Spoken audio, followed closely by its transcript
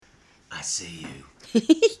I see you.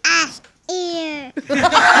 Ear. Yes.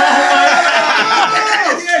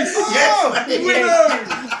 Oh,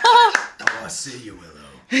 I see you, Willow.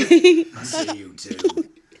 I see you too.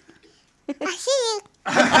 I see you.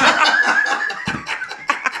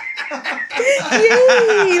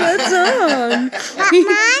 Yay, that's on.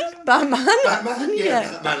 Batman. Batman?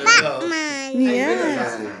 Yeah. Batman.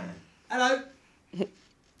 Yeah. Hello.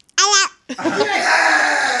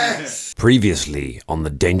 Previously on the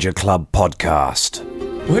Danger Club podcast.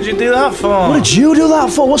 What'd you do that for? What did you do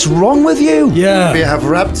that for? What's wrong with you? Yeah. We have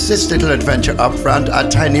wrapped this little adventure up front our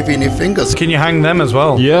tiny weeny fingers. Can you hang them as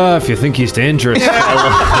well? Yeah, if you think he's dangerous.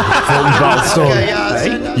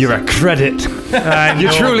 You're a credit.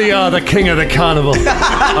 You truly are the king of the carnival.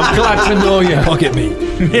 I'm glad to know you. Pocket me.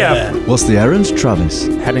 Yeah. What's the errand, Travis?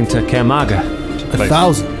 Heading to Kermaga.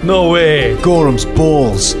 1,000. No way. Gorham's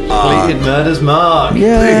balls. Completed murder's mark.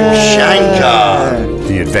 Yeah. Shankar.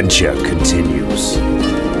 The adventure continues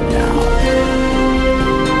now.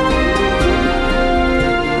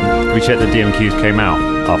 We checked the DMQs came out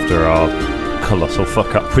after our colossal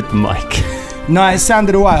fuck up with the mic. No, it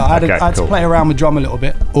sounded alright. I had to play around with drum a little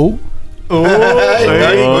bit. Oh. But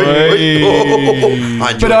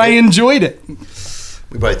I enjoyed it.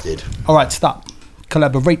 We both did. Alright, stop.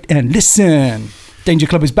 Collaborate and listen. Danger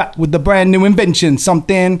Club is back with the brand new invention.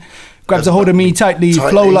 Something grabs a hold of me tightly.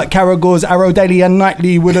 Flow like Caragor's arrow daily and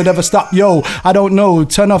nightly. Will it ever stop? Yo, I don't know.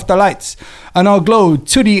 Turn off the lights and I'll glow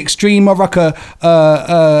to the extreme. I rock a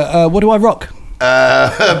what do I rock?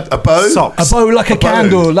 A bow? A bow like a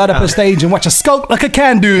candle. Light up a stage and watch a skulk like a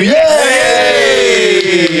can do. Yay!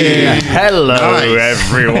 Hello,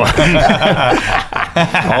 everyone.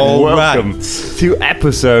 Welcome to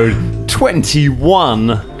episode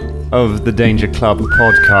 21 of the Danger Club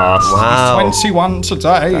podcast. Wow. 21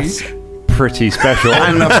 today. That's pretty special.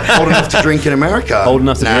 Old enough to drink in America. Old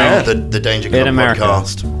enough to now, drink the Danger Club in America.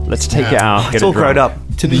 podcast. Let's take it out. It's all grown up.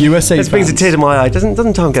 To the USA. This brings a tear to my eye.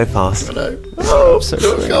 Doesn't time go fast? Hello. Oh,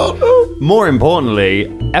 God. More importantly,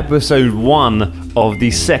 episode 1 of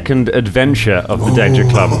the second adventure of the Danger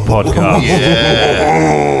Club podcast.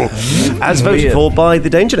 Yeah. As voted for by the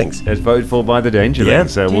Dangerlings. It's voted for by the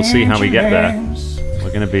Dangerlings, so we'll see how we get there.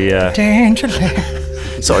 We're going to be...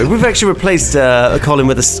 Sorry, we've actually replaced Colin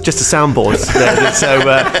with just a soundboard. So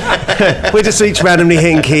we're just each randomly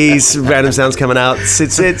hitting keys, random sounds coming out. It's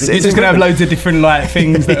You're just going to have loads of different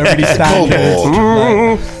things that are really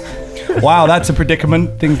standard. Wow, that's a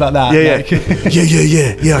predicament. Things like that.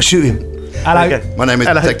 Yeah, I'll shoot him. Hello. Okay. My name is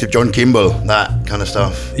Detective John Kimball. That kind of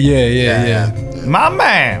stuff. Yeah. My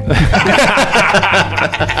man.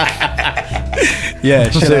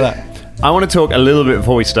 Yeah, shit like that. I want to talk a little bit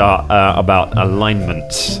before we start about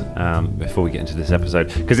alignment before we get into this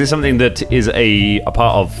episode, because it's something that is a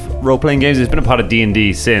part of role-playing games. It's been a part of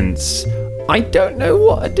D&D since, I don't know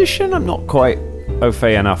what edition, I'm not quite au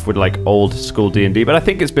fait enough with like old school D&D, but I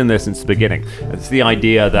think it's been there since the beginning. It's the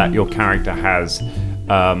idea that your character has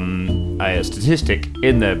a statistic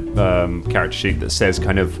in their character sheet that says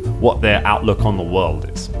kind of what their outlook on the world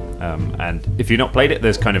is. And if you've not played it,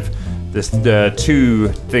 there's the two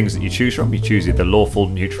things that you choose from. You choose either lawful,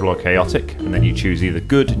 neutral, or chaotic, and then you choose either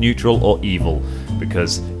good, neutral, or evil,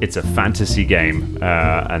 because it's a fantasy game,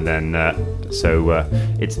 so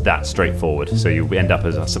it's that straightforward. So you end up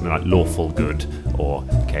as something like lawful good or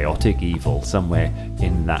chaotic evil, somewhere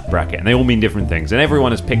in that bracket, and they all mean different things. And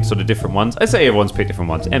everyone has picked sort of different ones. I say everyone's picked different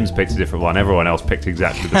ones. M's picked a different one. Everyone else picked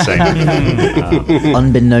exactly the same.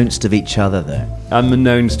 Unbeknownst of each other, though.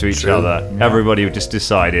 Unbeknownst to each other, everybody just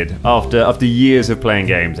decided after years of playing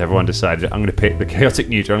games, everyone decided I'm going to pick the chaotic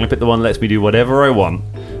neutral. I'm going to pick the one that lets me do whatever I want,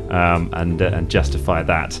 and justify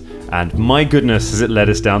that. And my goodness, has it led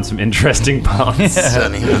us down some interesting paths.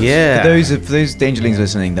 Yeah. For those Dangerlings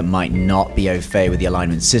listening that might not be au fait with the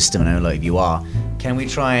alignment system, and I know a lot of you are, can we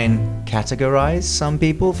try and categorize some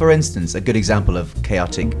people? For instance, a good example of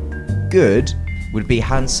chaotic good would be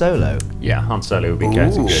Han Solo. Yeah, Han Solo would be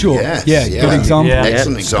chaotic good. Sure. Yes, Good example. Yeah.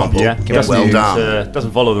 Excellent example. Yeah, Well done.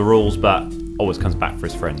 Doesn't follow the rules, but always comes back for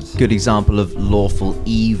his friends. Good example of lawful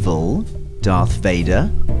evil, Darth Vader.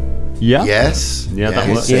 Yeah. Yes. Yeah, that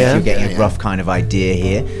works. So if you're getting a rough kind of idea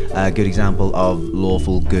here. A good example of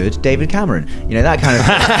lawful good, David Cameron. You know, that kind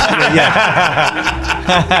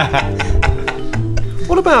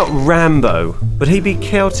What about Rambo? Would he be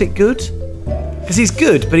chaotic good? Because he's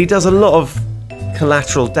good, but he does a lot of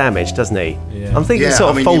collateral damage, doesn't he? Yeah. I'm thinking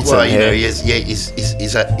sort of Fulton here. He's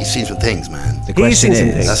seen some things, man. The question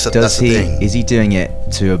is, thing. is he doing it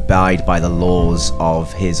to abide by the laws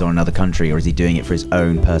of his or another country, or is he doing it for his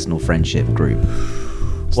own personal friendship group?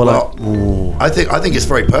 Well, I think it's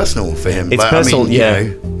very personal for him. It's personal, yeah.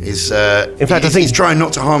 He's in fact, I think he's trying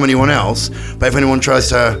not to harm anyone else. But if anyone tries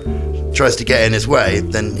to get in his way,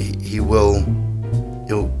 then he'll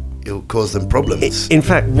cause them problems. In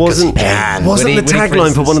fact, wasn't the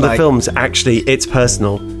tagline for one of the films actually "It's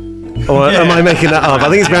personal"? Or am I making that up? I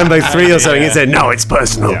think it's Rambo 3 or something. It said, "No, it's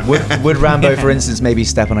personal." Yeah. Would Rambo, for instance, maybe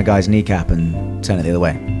step on a guy's kneecap and turn it the other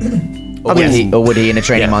way? Or would he, in a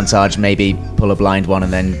training montage, maybe pull a blind one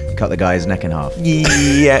and then cut the guy's neck in half?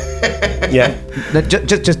 Yeah. No,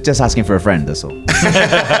 just asking for a friend, that's all.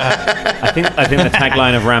 I think the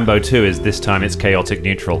tagline of Rambo 2 is "This time it's chaotic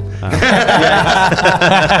neutral."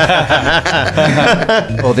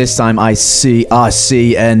 Or this time I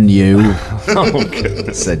CNU. Oh, goodness.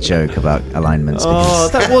 It's a joke about alignments. Oh,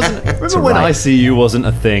 that wasn't. Remember when ICU wasn't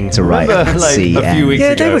a thing? To write remember, like, a few weeks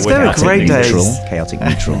ago. they were great days. Chaotic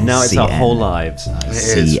neutral. Now it's our whole lives.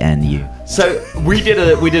 CNU. So we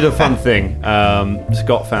did a fun thing.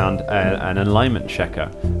 Scott found an alignment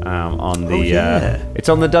checker on the. It's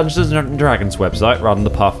on the Dungeons and Dragons website rather than the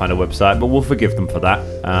Pathfinder website, but we'll forgive them for that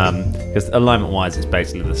because alignment-wise, it's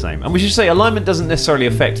basically the same. And we should say alignment doesn't necessarily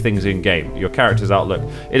affect things in game. Your character's outlook.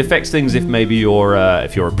 It affects things if maybe you're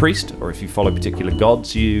if you're a priest or if you follow particular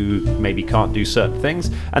gods, you maybe can't do certain things.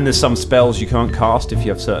 And there's some spells you can't cast if you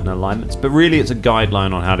have certain alignments. But really, it's a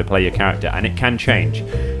guideline on how to play your character, and it can change.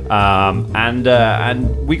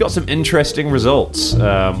 And we got some interesting results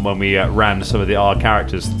when we ran some of our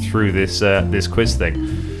characters through this quiz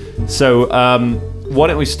thing. So why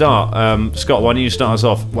don't we start? Scott, why don't you start us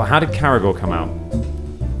off? Well, how did Caragor come out?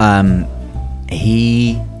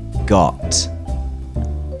 He got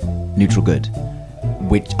neutral good,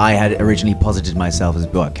 which I had originally posited myself as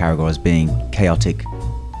Caragor as being chaotic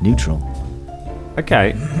neutral.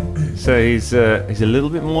 Okay, so he's a little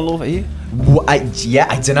bit more love at you. I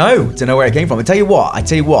don't know where it came from. I tell you what,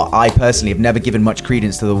 I personally have never given much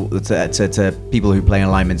credence to people who play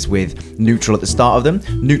alignments with neutral at the start of them.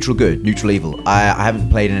 Neutral good, neutral evil. I haven't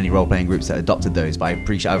played in any role-playing groups that adopted those, but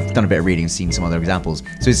I've done a bit of reading and seen some other examples.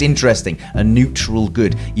 So it's interesting. A neutral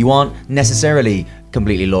good. You aren't necessarily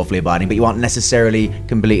completely lawfully abiding, but you aren't necessarily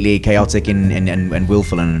completely chaotic and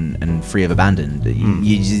willful and free of abandon.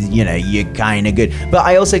 You're kind of good. But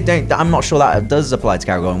I also I'm not sure that does apply to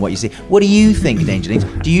Caragor and what you see. What do you think, Dangerlings?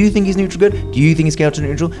 Do you think he's neutral good? Do you think he's chaotic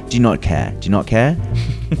neutral? Do you not care?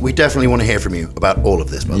 We definitely want to hear from you about all of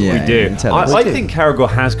this, by the way. We do. I think Caragor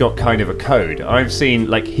has got kind of a code. I've seen,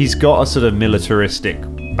 he's got a sort of militaristic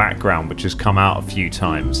background which has come out a few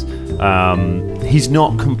times. He's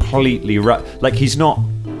not completely he's not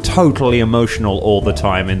totally emotional all the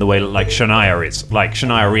time in the way that Shania is.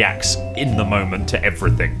 Shania reacts in the moment to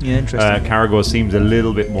everything. Yeah, interesting. Caragor seems a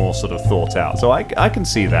little bit more sort of thought out, so I can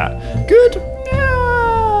see that. Good.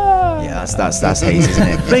 Yeah, that's haze, isn't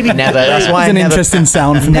it? Maybe never. That's why it's an interesting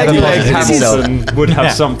sound from never Hamilton would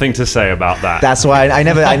have something to say about that. That's why I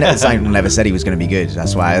never said he was going to be good.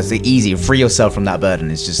 That's why it's easy. Free yourself from that burden.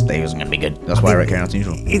 It's just that he wasn't going to be good. That's why I wrote chaotic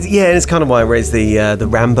neutral. It's kind of why I raised the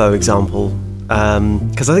Rambo example.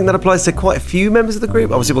 Because I think that applies to quite a few members of the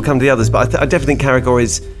group. Obviously, we'll come to the others, but I definitely think Caragor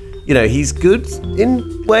is, he's good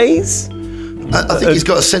in ways. I think he's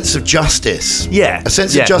got a sense of justice. Yeah. A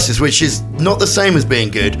sense of justice, which is not the same as being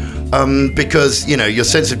good, because, your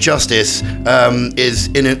sense of justice is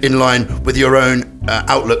in line with your own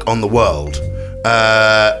outlook on the world.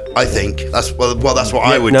 I think that's what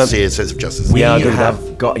I would see as sense of justice. We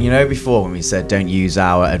have got, before when we said don't use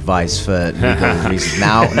our advice for legal reasons.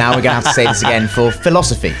 Now we're going to have to say this again for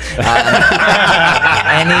philosophy.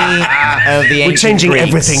 Any of the ancient We're changing Greeks,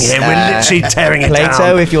 everything here. We're literally tearing it Plato, down.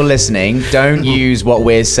 Plato, if you're listening, don't use what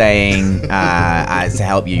we're saying as to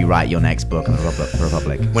help you write your next book on the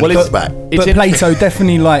Republic. When it comes back. But Plato,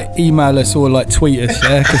 definitely email us or tweet us,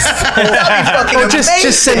 yeah. Or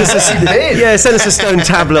just send us send us a stone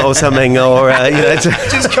tablet or something, or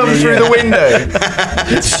just come through the window.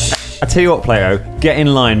 I tell you what, Plato, get in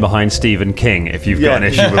line behind Stephen King if you've got an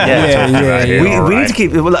issue with what we're talking about here. We need to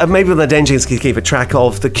keep, maybe the Dangerlings can keep a track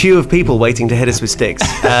of the queue of people waiting to hit us with sticks.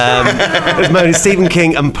 There's Mona, Stephen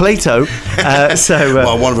King and Plato.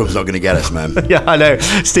 Well, one of them's not going to get us, man. Yeah, I know.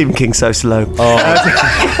 Stephen King's so slow.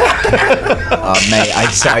 Mate,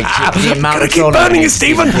 the amount Gotta keep burning you,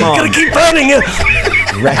 Stephen. Gotta keep burning you.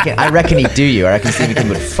 I reckon he'd do you. I reckon Stephen King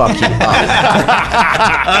would fuck you up.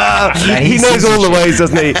 Man, He knows all the ways,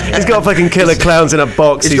 doesn't he? He's got fucking killer clowns in a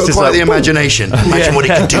box. He's got just quite like, the imagination. Imagine what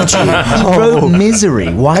he could do to you. He wrote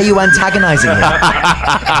Misery. Why are you antagonising him?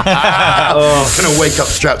 I'm gonna wake up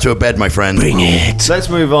strapped to a bed, my friend. Bring it. Let's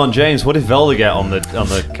move on, James. What did Velda get on the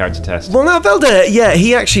character test? Well, now Velda, yeah,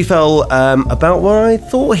 he actually fell about where I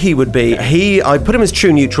thought he would be. I put him as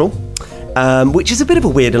true neutral, which is a bit of a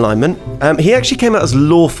weird alignment. He actually came out as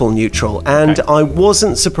lawful neutral, and I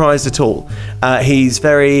wasn't surprised at all. He's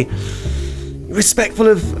very respectful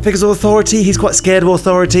of figures of authority. He's quite scared of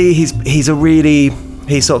authority. He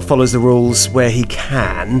sort of follows the rules where he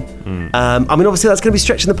can. I mean, obviously that's going to be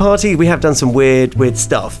stretching the party. We have done some weird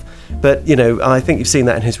stuff, but I think you've seen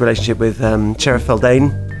that in his relationship with Sheriff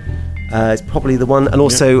Feldane. It's probably the one, and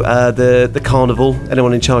also the carnival.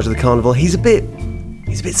 Anyone in charge of the carnival? He's a bit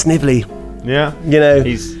snivelly. Yeah.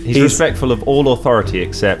 He's respectful of all authority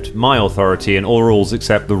except my authority, and all rules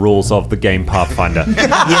except the rules of the game Pathfinder.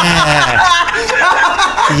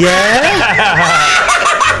 Yeah.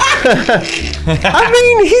 I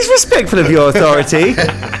mean, he's respectful of your authority.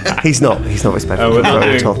 He's not respectful of your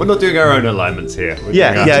authority at all. We're not doing our own alignments here.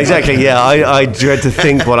 Exactly. Yeah, I dread to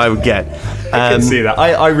think what I would get. I can see that.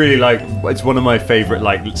 I really like. It's one of my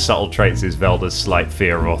favourite subtle traits is Velda's slight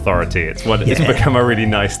fear of authority. It's become a really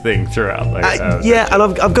nice thing throughout. And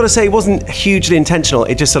I've got to say, it wasn't hugely intentional.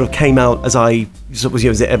 It just sort of came out as I sort of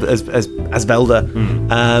was as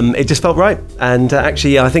Velda. It just felt right. And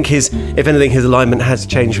actually, I think if anything, his alignment has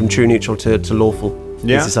changed from true neutral to lawful.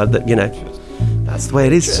 Yeah. He's decided that that's the way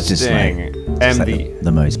it is. It's just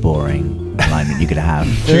the most boring alignment you could have.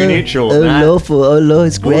 True neutral. Lawful. Oh, law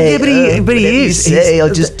is great. Well, yeah, but he is.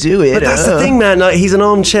 I'll just do it. But that's the thing, man. Like, he's an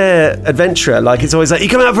armchair adventurer. Like, it's always like, you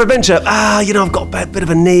come out for adventure. I've got a bit of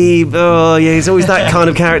a knee. Oh, yeah. He's always that kind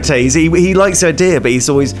of character. He likes the idea, but he's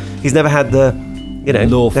never had the.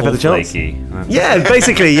 Lawful, never had the chance. flaky. Yeah,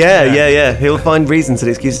 basically, yeah. He'll find reasons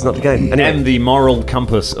and excuses not to go. Anyway. And the moral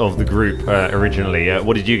compass of the group originally.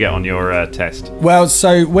 What did you get on your test? Well,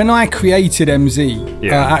 so when I created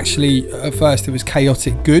MZ, actually at first it was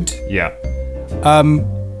chaotic good. Yeah.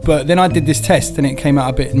 But then I did this test and it came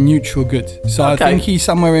out a bit neutral good. So I think he's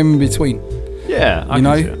somewhere in between. Yeah, I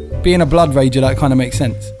can see it. Being a blood rager, that kind of makes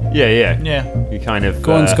sense. Yeah. You kind of...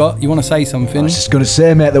 Go on, Scott. You want to say something? I was just going to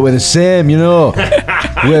say, mate, that we're the same, Well,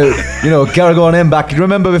 Caragor and M back. Do you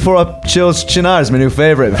remember before I chose Chinar as my new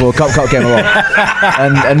favourite, before Cop came along?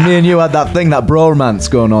 and me and you had that thing, that bromance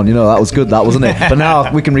going on, that was good, that, wasn't it? But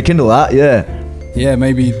now we can rekindle that, yeah. Yeah,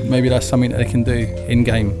 maybe that's something that they can do in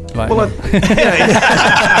game. All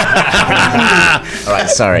right,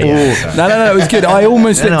 sorry. No, it was good. I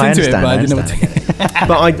almost slipped into it, but I didn't know what to.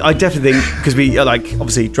 But I definitely think, because we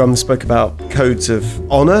obviously Drum spoke about codes of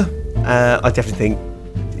honour. I definitely think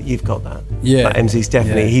you've got that. Yeah, like MZ's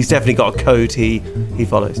he's definitely got a code he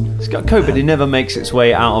follows. He's got a code, but it never makes its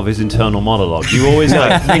way out of his internal monologue. You always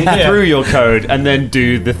think through your code and then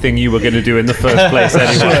do the thing you were going to do in the first place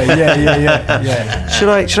anyway. Yeah. Should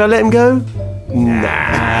I let him go?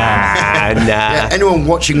 Nah. Yeah, anyone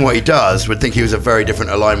watching what he does would think he was a very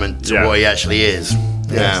different alignment to what he actually is.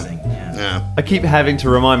 Yeah. I keep having to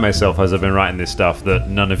remind myself as I've been writing this stuff that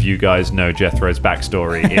none of you guys know Jethro's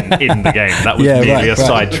backstory in the game. That was merely a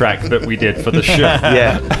sidetrack that we did for the show.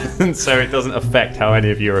 Yeah. And so it doesn't affect how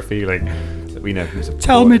any of you are feeling. That we know who's a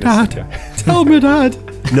Tell me, Dad. Tell me, Dad.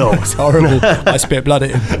 No. It's horrible. I spit blood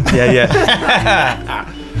at him. Yeah.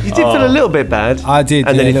 You did feel a little bit bad. I did.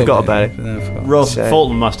 And then you forgot about it. Ross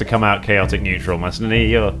Fulton must have come out chaotic neutral, mustn't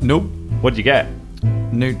he? Nope. What'd you get?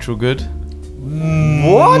 Neutral good.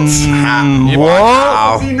 What?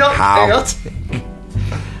 Wow. Is he not chaotic?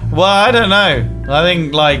 Well, I don't know. I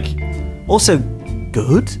think also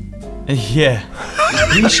good. Yeah.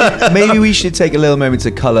 Maybe we should take a little moment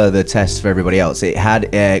to colour the test for everybody else. It had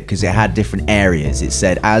because it had different areas. It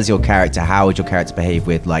said, as your character, how would your character behave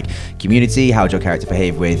with community? How would your character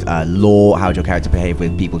behave with law? How would your character behave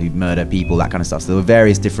with people who murder people? That kind of stuff. So there were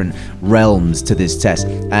various different realms to this test,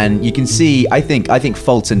 and you can see. I think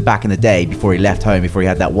Fulton back in the day, before he left home, before he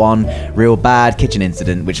had that one real bad kitchen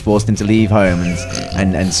incident which forced him to leave home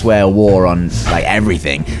and swear war on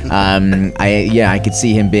everything. I could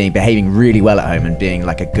see him behaving really well at home and being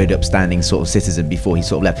a good upstanding sort of citizen before he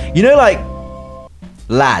sort of left.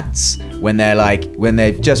 lads when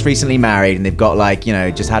they've just recently married and they've got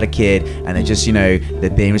just had a kid and they're just they're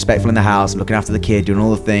being respectful in the house and looking after the kid, doing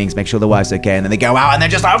all the things, make sure the wife's okay, and then they go out and they're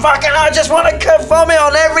just like, fucking I just want to vomit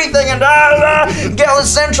on everything and get on the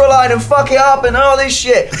central line and fuck it up and all this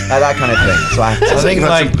shit, that kind of thing. So I think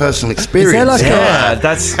that's some personal experience. Is there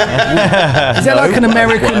that's. Is there like an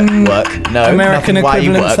American work? No, American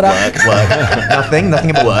equivalent for that? Work.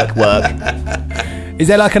 Nothing but work. Is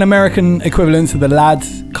there like an American equivalent to the lad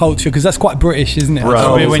culture? Because that's quite British, isn't it?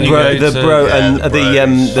 Bro. When you go the to- bro and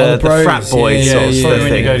the bros, frat boys yeah, sort of yeah, thing.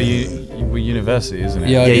 when you go to university, isn't it?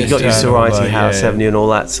 Yeah, Yeah, you got your sorority house, yeah. haven't you, and all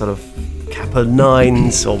that sort of Kappa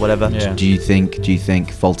 9s or whatever. Yeah. Do you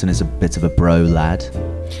think Fulton is a bit of a bro lad,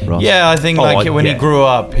 Ross? Yeah, I think when he yeah. grew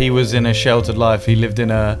up, he was in a sheltered life. He lived in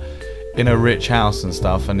a rich house and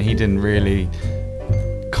stuff, and he didn't really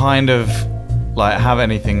kind of like have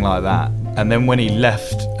anything like that. And then when he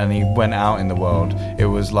left and he went out in the world, it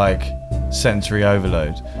was like sensory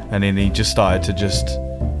overload, and then he just started to just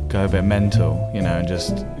go a bit mental, and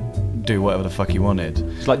just do whatever the fuck he wanted.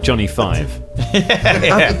 It's like Johnny Five.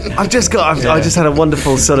 I just had a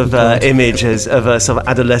wonderful sort of image of a sort of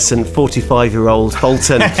adolescent 45-year-old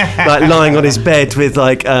Fulton like lying on his bed with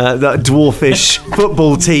like that dwarfish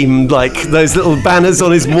football team, like those little banners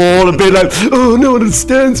on his wall, and being like, oh, no one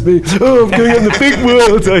understands me, oh, I'm going in the big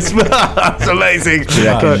world. That's amazing. Do you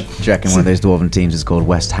reckon one of those dwarven teams is called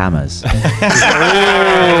West Hammers?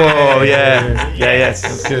 Oh yes,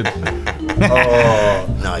 That's good.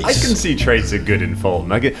 Nice. I can see traits are good in Fulton.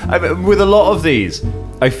 With a lot of these,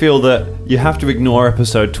 I feel that you have to ignore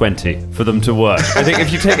episode 20 for them to work. I think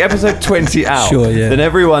if you take episode 20 out, Sure, yeah. then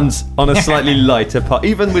everyone's on a slightly lighter part.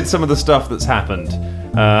 Even with some of the stuff that's happened,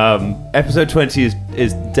 episode 20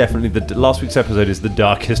 is definitely last week's episode is the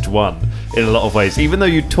darkest one in a lot of ways. Even though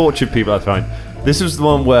you tortured people, I find. This was the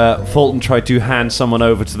one where Fulton tried to hand someone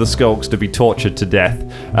over to the Skulks to be tortured to death,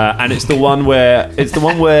 and it's the one where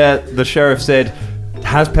the sheriff said,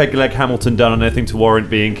 "Has Pegleg Hamilton done anything to warrant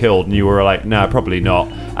being killed?" And you were like, "No, probably not."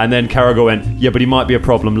 And then Carragher went, "Yeah, but he might be a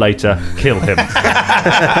problem later. Kill him."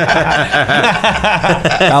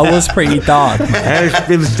 That was pretty dark.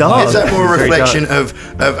 it was dark. Is that more a reflection of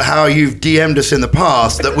how you've DM'd us in the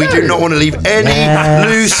past, that we do not want to leave any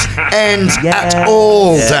loose ends at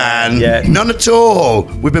all, Dan? Yeah. None at all.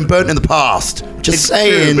 We've been burnt in the past. Just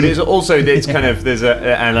saying. True, but it's also there's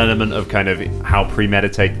an element of kind of how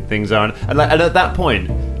premeditated things are, and at that point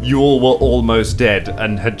you all were almost dead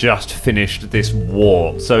and had just finished this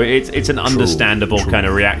war, so it's an understandable kind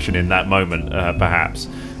of reaction in that moment, perhaps.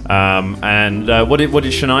 And what did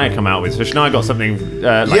Shania come out with? So Shania got something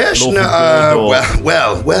lawful good, or...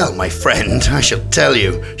 well, my friend, I shall tell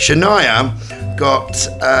you. Shania got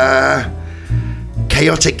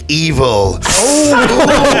chaotic evil.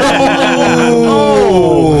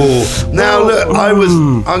 Now look, I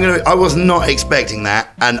was not expecting that,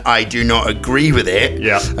 and I do not agree with it.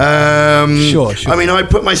 Yeah. Sure. I mean, I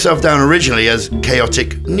put myself down originally as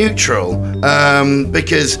chaotic neutral,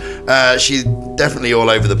 because she's definitely all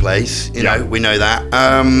over the place. You know, we know that.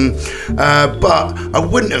 But I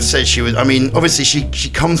wouldn't have said she was. I mean, obviously she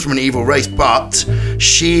comes from an evil race, but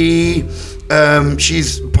she's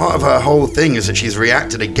part of her whole thing is that she's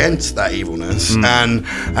reacted against that evilness and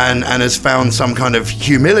has found some kind of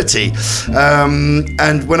humility.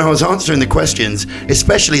 And when I was answering the questions,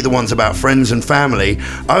 especially the ones about friends and family,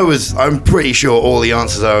 I'm pretty sure all the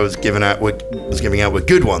answers I was giving out were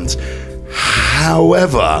good ones.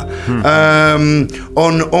 However,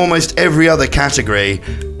 on almost every other category,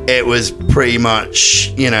 it was pretty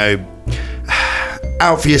much,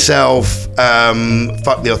 out for yourself,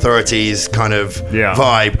 fuck the authorities kind of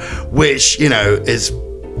vibe, which, is,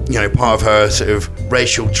 part of her sort of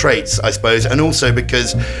racial traits, I suppose. And also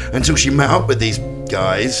because until she met up with these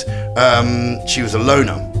guys, she was a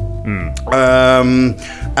loner.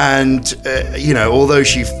 Although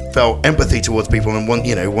she felt empathy towards people and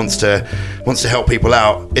wants to help people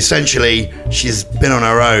out, essentially she's been on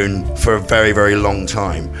her own for a very, very long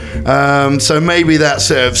time. So maybe that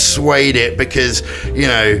sort of swayed it, because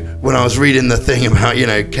when I was reading the thing about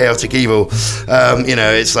chaotic evil,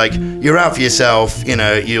 it's like you're out for yourself.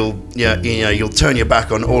 You'll turn your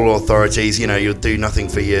back on all authorities. You'll do nothing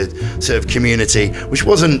for your sort of community, which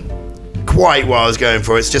wasn't quite what I was going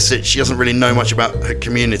for. It's just that she doesn't really know much about her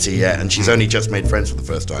community yet, and she's only just made friends for the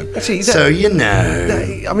first time. Actually,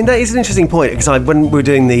 that is an interesting point, because when we're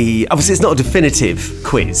doing obviously it's not a definitive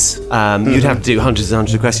quiz. You'd have to do hundreds and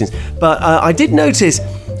hundreds of questions. But I did notice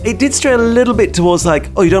it did stray a little bit towards like,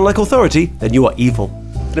 oh, you don't like authority? Then you are evil.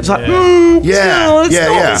 And it's like, Yeah,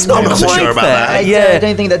 it's not I'm not so quite sure about fair. that. I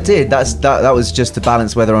don't think that did. That was just to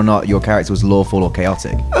balance whether or not your character was lawful or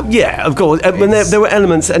chaotic. Yeah, of course. When there were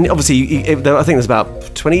elements, and obviously, I think there's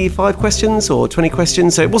about 25 questions or 20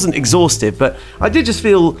 questions, so it wasn't exhaustive. But I did just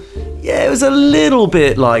feel, it was a little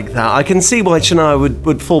bit like that. I can see why Shania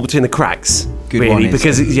would fall between the cracks, Good really, one is-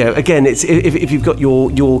 because again, it's if you've got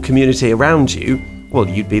your community around you, well,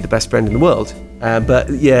 you'd be the best friend in the world. But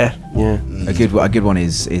yeah. A good one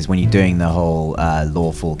is when you're doing the whole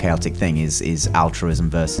lawful chaotic thing is altruism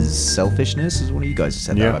versus selfishness. Is one of you guys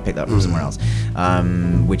said that? I picked that from somewhere else.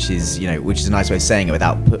 Which is a nice way of saying it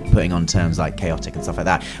without putting on terms like chaotic and stuff like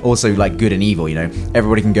that. Also like good and evil.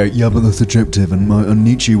 Everybody can go, yeah, but that's subjective, and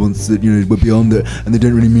Nietzsche wants that we're beyond it, and they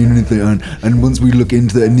don't really mean anything. And once we look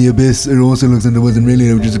into that in the abyss, it also looks into wasn't really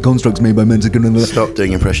just a constructs made by men. Stop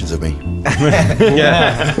doing impressions of me.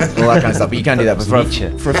 Yeah, all that kind of stuff. But you can do that. But for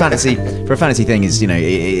a fantasy thing is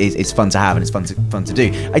it's fun to have and it's fun to do.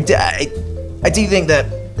 I do think that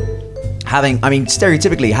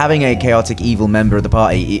stereotypically having a chaotic evil member of the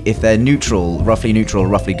party, if they're roughly neutral,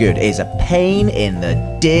 roughly good, is a pain in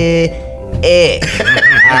the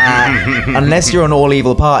unless you're an all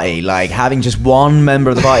evil party, like having just one member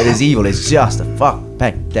of the party that's evil is just a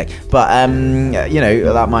pain. But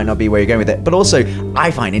that might not be where you're going with it. But also,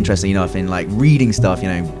 I find interesting enough in like reading stuff,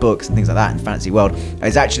 books and things like that in fantasy world,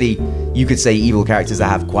 is actually, you could say, evil characters that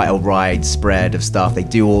have quite a wide spread of stuff. They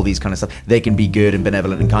do all these kind of stuff. They can be good and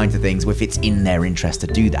benevolent and kind to things. If it's in their interest to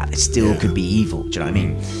do that, it still could be evil. Do you know what I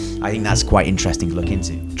mean? I think that's quite interesting to look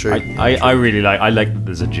into. True. I really like that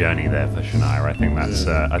there's a journey there for Shania. I think that's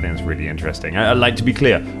really interesting. I'd like to be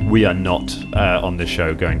clear, we are not on this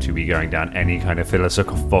show going to be going down any kind of philosophical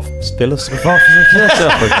Because we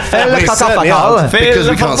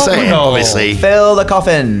can't say it, obviously. Fill the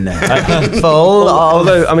coffin. Full of...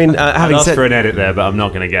 Although, having asked said, for an edit there, but I'm not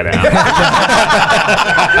going to get it out.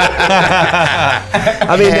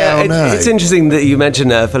 It's interesting that you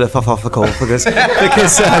mentioned philosophical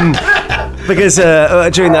because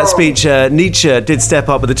during that speech, Nietzsche did step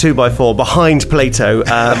up with a 2x4 behind Plato.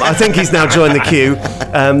 I think he's now joined the queue.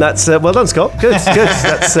 That's well done, Scott. Good.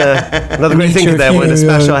 That's another great thinker there. We're going to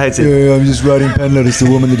smash our heads in. Yeah, I'm just writing pen letters to a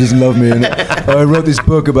woman that doesn't love me. And I wrote this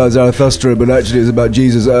book about Zarathustra, but actually it's about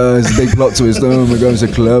Jesus. It's a big plot twist. Oh my God, I'm so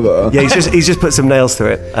clever. Yeah, he's just put some nails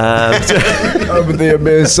through it. Over the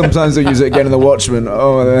abyss. Sometimes they use it again in The Watchmen.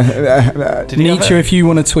 Nietzsche, if you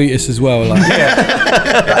want to tweet us as well.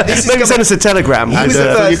 Maybe send us a telegram. And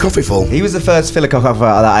fill your coffee full. He was the first philosopher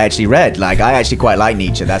that I actually read. Like, I actually quite like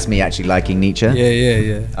Nietzsche. That's me actually liking Nietzsche.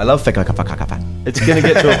 Yeah. I love philosopher. It's going to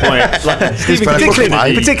get to a point. Like,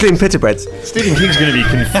 Particularly in pita breads. Stephen King's going to be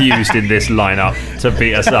confused in this lineup to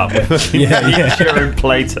beat us up. Nietzsche and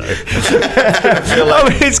Plato.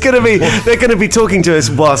 They're going to be talking to us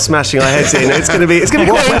while smashing our heads in. It's going to be quite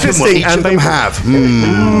What interesting. will each of them have? They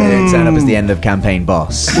don't turn up as the end of campaign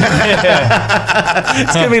boss.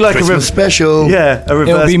 It's going to be like Christmas special. a reverse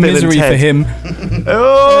It'll be Bill and misery Ted. for him.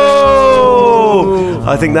 Oh,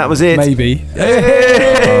 I think that was it. Maybe.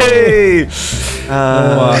 Hey!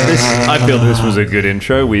 I feel this was a good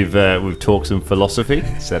intro. We've talked some philosophy.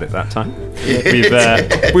 Said it that time.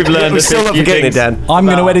 We've learned. We're still not forgetting it, Dan. I'm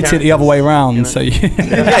going to edit it the other way round. So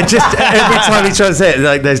Yeah, just every time he tries to say it,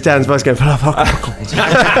 like there's Dan's voice going.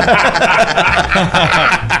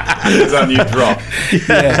 It's our new drop.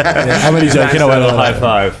 I'm only joking. High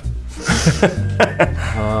five.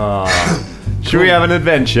 Should we have an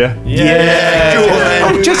adventure?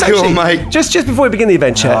 Just before we begin the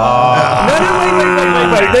adventure.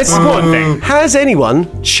 No, wait. There's one thing. Has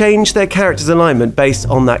anyone changed their character's alignment based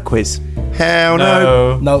on that quiz? Hell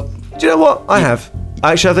no. No. Do you know what? I have.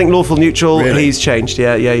 Actually, I think lawful neutral. Really? He's changed.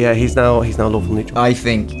 Yeah. He's now lawful neutral. I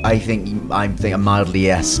think mildly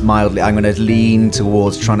yes. Mildly, I'm going to lean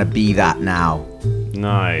towards trying to be that now.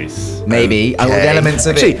 Nice. Maybe with elements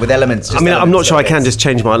of Actually, it. With elements. I'm not sure I can just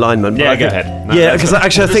change my alignment. But Yeah, I go think- ahead. No, Yeah, that's because fine.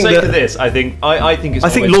 actually, I For think the sake that of this, I think it's. I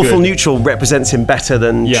think always lawful good. neutral represents him better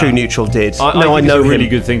than Yeah. true neutral did. I Now I think know it's a really him.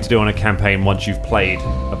 good thing to do on a campaign once you've played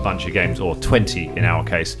a bunch of games, or 20 in our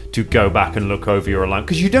case, to go back and look over your alignment,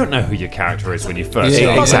 because you don't know who your character is when you first Yeah,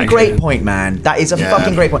 start. That's exactly. a great point, man. That is a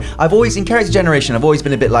fucking great point. I've always, in character generation, I've always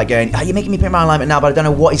been a bit like going, you're making me pick my alignment now, but I don't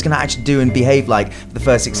know what he's going to actually do and behave like for the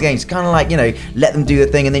first 6 games. Kind of like, let them do the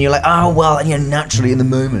thing, and then you're like, oh, well, naturally in the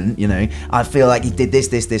moment, I feel like he did this,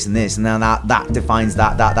 and this, and now that defines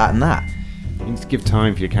that, and that. You need to give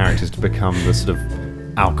time for your characters to become the sort of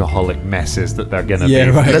alcoholic messes that they're going to Yeah,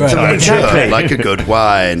 be. right. Let them mature Exactly. like a good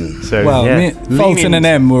wine. So, Well, Yeah. Fulton and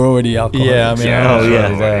M were already alcoholics. Yeah, I mean,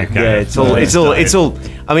 It's all.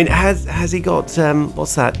 I mean, has he got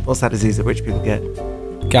what's that disease that rich people get?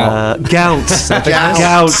 Gout. Gout.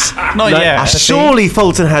 Gout. Not yet. Surely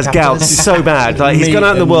Fulton has gout. It's so bad. Like he's gone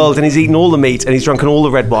out in the world and he's eaten all the meat and he's drunken all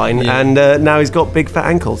the red wine and now he's got big fat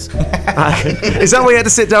ankles. Is that why you had to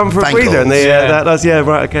sit down for a breather? And that's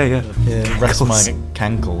right. Okay, Rest my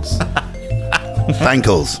cankles.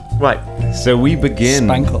 Ankles. Right. So we begin.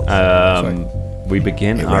 Spankles. We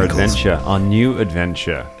begin our wrinkles. adventure, our new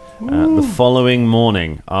adventure, the following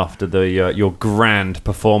morning after your grand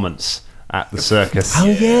performance at the circus. Oh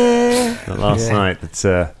yeah. Last night.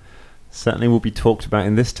 That certainly will be talked about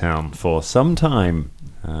in this town for some time.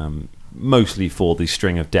 Mostly for the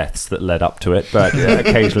string of deaths that led up to it, but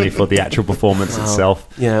occasionally for the actual performance itself.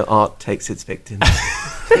 Art takes its victims.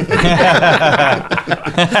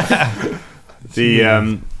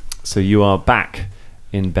 So you are back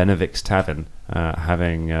in Benevic's Tavern,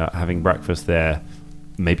 having breakfast there.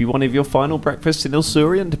 Maybe one of your final breakfasts in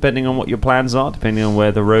Ilsurian, depending on what your plans are, depending on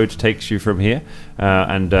where the road takes you from here,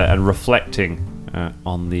 and reflecting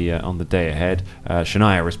on the day ahead.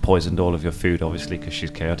 Shania has poisoned all of your food, obviously, because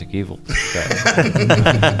she's chaotic evil.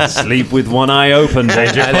 So, sleep with one eye open,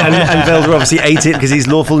 Danger. and Velder obviously ate it because he's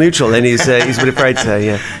lawful neutral, and he's been afraid to.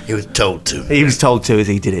 Yeah, He was told to. he was told to as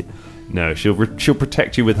he did it. No, she'll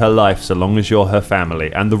protect you with her life so long as you're her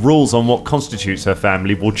family, and the rules on what constitutes her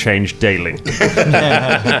family will change daily.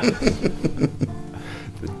 The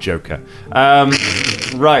Joker.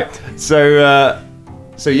 Right.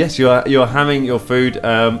 So yes, you're having your food.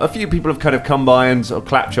 A few people have kind of come by and sort of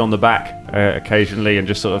clapped you on the back occasionally, and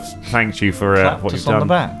just sort of thanked you for what you've done. on the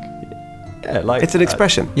back. Yeah, like It's an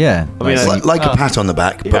expression. Yeah. I mean, It's like a pat on the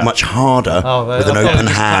back, Yeah. but much harder with an open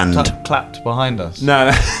hand. Clapped behind us. no,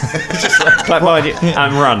 just like, clap behind you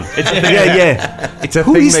and run. It's a thing. Yeah. It's a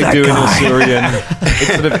Who thing is they that do guy? in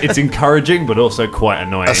Ilsurian. It's encouraging, but also quite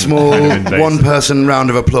annoying. A small kind of invasive. one-person round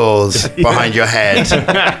of applause behind your head.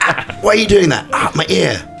 Why are you doing that? My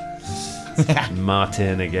ear.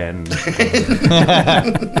 Martin again.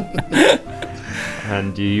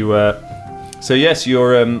 And you. So yes,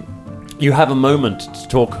 you're. You have a moment to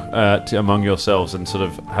talk among yourselves and sort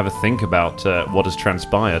of have a think about what has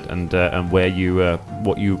transpired and where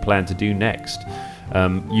what you plan to do next.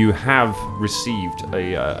 You have received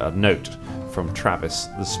a note from Travis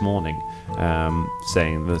this morning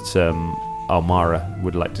saying that Almara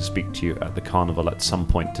would like to speak to you at the carnival at some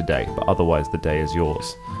point today, but otherwise the day is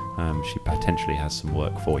yours. She potentially has some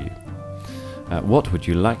work for you. What would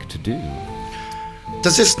you like to do?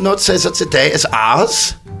 Does this note say that the day is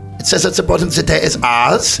ours? It says at the bottom the day is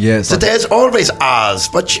ours. Yes. The day is always ours,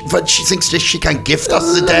 but she thinks that she can gift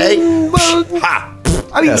us the day. Ha!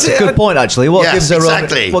 I mean, That's a good point, actually. What Yes,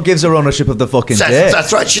 exactly. what gives her ownership of the fucking day?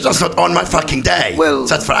 That's right. She does not own my fucking day. Well,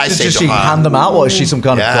 that's what I say Does to she her. hand them out, or is she some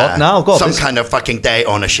kind of clock now? God, some kind of fucking day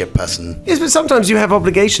ownership person. yes, but sometimes you have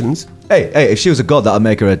obligations. Hey, if she was a god, that'd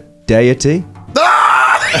make her a deity.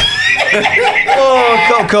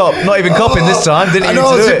 Oh, cop. Not even copping this time. Didn't I even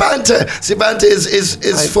know do the it. banter. The banter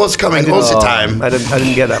is forthcoming all the time. I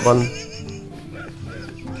didn't get that one.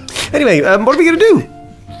 Anyway, what are we going to do?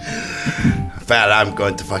 Well, I'm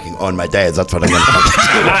going to fucking own my day. That's what I'm going to fucking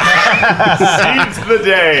Seize the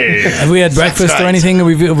day. Have we had breakfast or right. anything? Have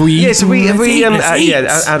we Yes, have we Let's eat.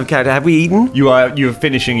 out of character, have we eaten? You're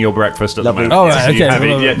finishing your breakfast at Lovely. the moment. Oh, right, So you okay.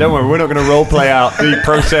 haven't- yeah, don't worry, we're not going to role play out the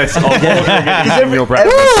process of ordering and eating your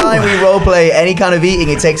breakfast. Every time we roleplay any kind of eating,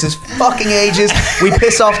 it takes us fucking ages. We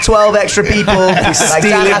piss off 12 extra people. Like, steal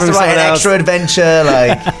Dan it has from to write an someone else. extra adventure.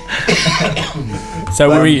 Like, So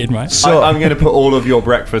we're eating, right? I'm going to put all of your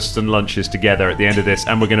breakfasts and lunches together at the end of this,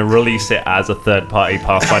 and we're going to release it as a third-party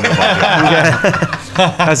Pathfinder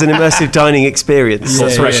module. As an immersive dining experience. Yeah,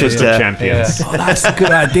 That's yeah, what I should Breakfast of champions. Oh, that's a good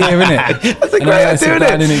idea, isn't it? That's a great idea, isn't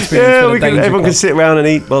it? Yeah, everyone can sit around and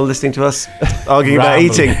eat while listening to us arguing about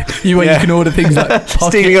Rambling. eating. You can order things like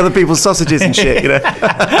Stealing other people's sausages and shit, you know.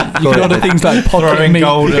 You can order things like pocket Throwing meat.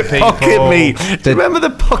 gold at people. Pocket meat. Do you remember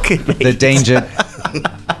the pocket meat? the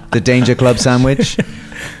Danger Club sandwich.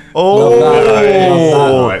 Love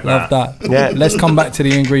like that. Love that. Yeah. Let's come back to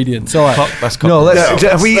the ingredients. All right. Let's No, let's.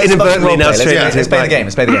 Have we inadvertently now Let's straight play into let's play the game.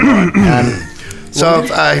 Let's play the game. All right. So,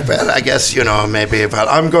 I guess, maybe,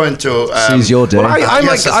 I'm going to... Seize your day. Well, I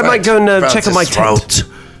might go and Round check on his my tent. throat.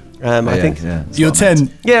 I think. Yeah. Your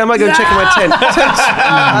 10. Yeah, I might go and check on my tent. Oh,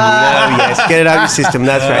 yes, get it out of your system.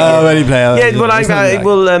 That's right. Oh, Yeah, ready player. yeah well, It's not I like-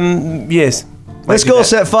 will. Yes. Let's go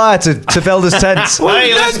set fire to Velda's tent.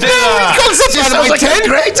 Hey, let's do that. This sounds like a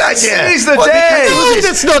great idea. Seize the Well, we day. can do this.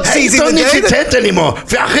 That's not Hey, seizing you don't the need day. your tent anymore.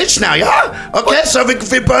 We are rich now, yeah? Okay, so we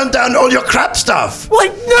burn down all your crap stuff.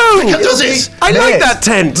 Wait, no! We can do this. I like Mate, that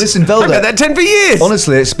tent. listen, Velda. I've had that tent for years.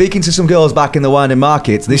 Honestly, speaking to some girls back in the winding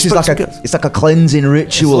market, this is Spoke like to a girls. it's like a cleansing It's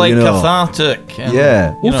ritual, like you know. cathartic. And,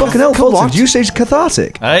 Yeah. you Well, know. fucking hell, What? Colton, did you say it's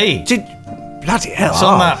cathartic? Hey, Bloody hell. it's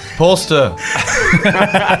on that poster.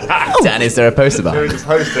 Dan, is there a poster about it? Is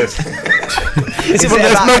it one of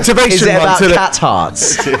those motivation Is it ones? about isn't it? cat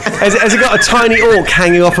hearts? Has it got a tiny orc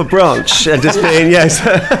hanging off a branch and just being, yes.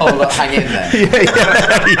 Oh, look, hang in there.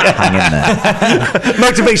 Hang in there.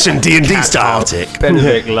 Motivation, D&D style.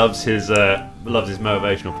 Benedict loves his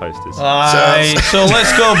motivational posters. Aye, so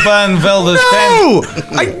let's go burn Velda's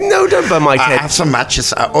tent. No, don't burn my I tent. have some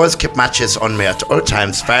matches. I always keep matches on me at all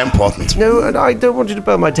times. Very important. No, and I don't want you to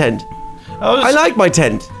burn my tent. I like my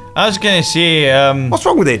tent. I was gonna say, What's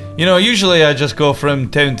wrong with it? you know, usually I just go from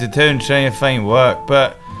town to town trying to find work,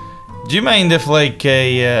 but do you mind if, like,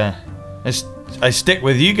 I stick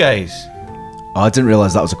with you guys? Oh, I didn't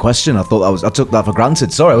realise that was a question. I took that for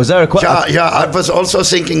granted. Sorry, was there a question? Yeah, I was also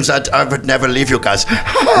thinking that I would never leave you guys.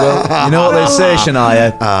 Well, you know what they say,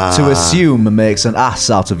 Shania? To assume makes an ass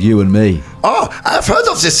out of you and me. Oh, I've heard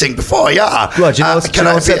of this thing before, yeah. Well, do you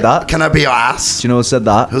know who said that? Can I be your ass? Do you know who said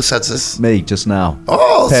that? Who said this? Me, just now.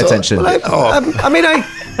 Oh, Pay so- attention. well, I mean,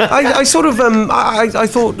 I sort of, I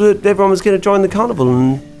thought that everyone was going to join the carnival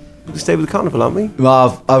and stay with the carnival, aren't we?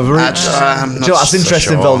 Well, I've reached. I'm Do you not know, that's so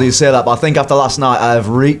interesting, sure. Velda, you say that, but I think after last night, I've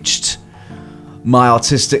reached my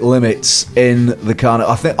artistic limits in the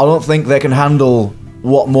carnival. I don't think they can handle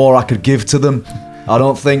what more I could give to them. I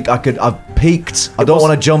don't think I could. I've peaked. I don't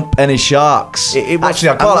want to jump any sharks. Actually,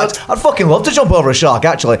 I'd fucking love to jump over a shark,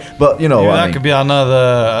 actually. But you know Yeah, what I that mean. could be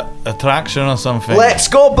another attraction or something. Let's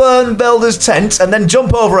go burn Velda's tent and then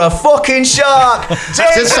jump over a fucking shark.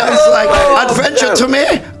 This sounds like adventure to me.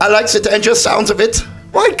 I like the dangerous sounds of it.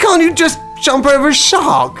 Why can't you just jump over a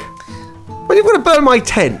shark? Well, you've got to burn my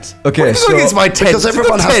tent. Okay, What do you so- think it's my tent? Because It's a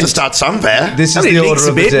everyone good has to tent. start somewhere. This is I mean, the it order leaks a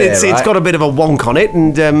of the bit. day, It's right? got a bit of a wonk on it,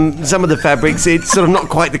 and some of the fabrics, it's sort of not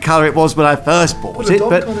quite the colour it was when I first bought it.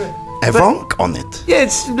 But A wonk on it. yeah,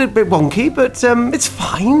 it's a little bit wonky, but it's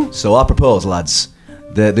fine. So I propose, lads,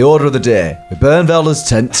 the order of the day. We burn Velda's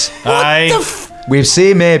tent. Aye. We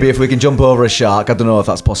see maybe if we can jump over a shark. I don't know if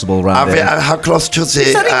that's possible around here. How close to the?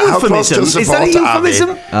 Is that a how close to euphemism? the Is that a water are we?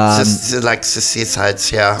 euphemism? Like the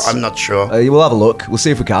seasides. Yeah, I'm not sure. We'll have a look. We'll see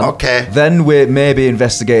if we can. Okay. Then we maybe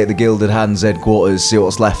investigate the Gilded Hands headquarters, see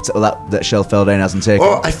what's left that Shell Feldane hasn't taken.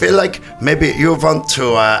 Oh, I feel like maybe you want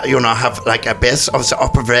to, have like a base of the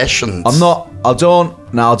operations. I don't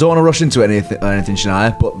want to rush into anything,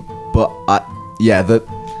 Shania, but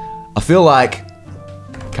I feel like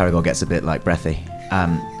Caragor gets a bit like breathy.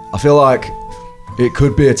 I feel like it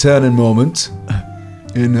could be a turning moment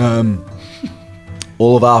in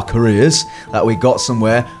all of our careers that we got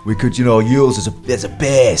somewhere we could, use as a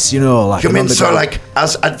base, like You an mean so underground- like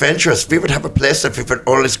as adventurers, we would have a place that we would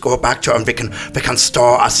always go back to, and we can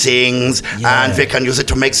store our things, and we can use it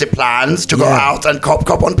to make the plans to go out and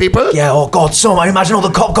cop on people. Yeah, oh God, so imagine all the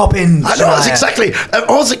cop-copping. I know, exactly.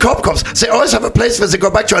 All the cops, they always have a place where they go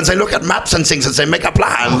back to, and they look at maps and things, and they make a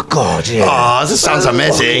plan. Oh God, yeah. Oh, this sounds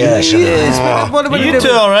amazing. Yeah, Yes, but what You two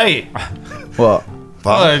all right? What?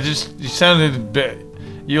 Oh, you sounded a bit.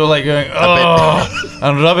 You were like going, oh,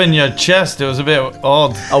 and rubbing your chest. It was a bit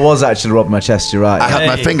odd. I was actually rubbing my chest, you're right. I had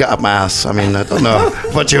my Hey. finger up my ass. I mean, I don't know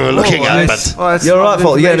what you were looking at, but... Oh, that's You're a lot right, of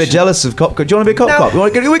Paul. You're getting a bit information. jealous of cop. Do you want to be a cop?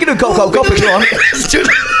 We can do cop if you want.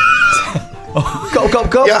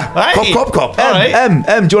 Cop. Yeah, Hey. cop. All right. M. Do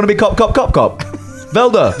you want to be cop?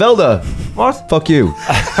 Velda. What? Fuck you.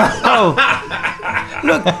 Oh.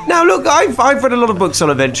 Look, I've read a lot of books on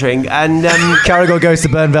adventuring, and Caragor goes to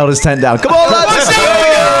burn Velda's tent down. Come on, lads.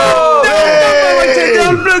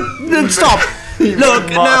 Look, stop. Look,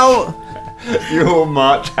 now. You all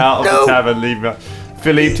march out of No. the tavern, leave me.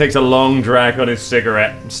 Philippe takes a long drag on his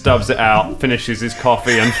cigarette, stubs it out, finishes his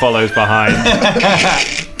coffee, and follows behind.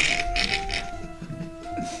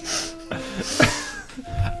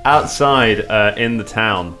 Outside, in the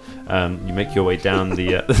town, you make your way down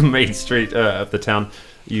the main street of the town.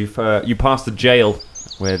 You pass the jail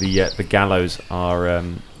where the gallows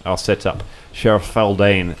are set up. Sheriff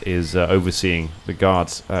Feldane is overseeing the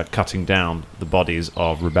guards cutting down the bodies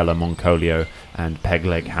of Rebella Moncolio and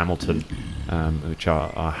Pegleg Hamilton, which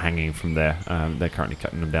are hanging from there. They're currently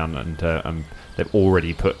cutting them down, and they've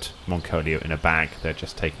already put Moncolio in a bag. They're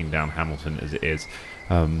just taking down Hamilton as it is.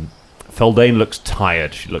 Feldane looks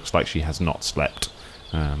tired. She looks like she has not slept.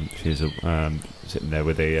 She's sitting there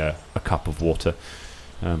with a cup of water,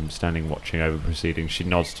 standing watching over proceedings. She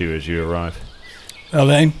nods to you as you arrive.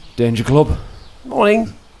 Elaine. Danger Club.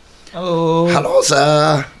 Morning. Hello. Hello,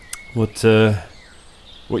 sir. What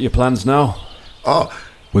your plans now? Oh,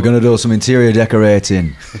 We're going to do some interior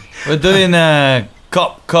decorating. We're doing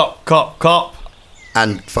cop,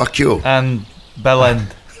 and fuck you. and Bellend.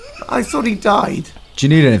 I thought he died. Do you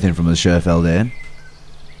need anything from us, Sheriff Eldane?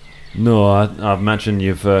 No, I imagine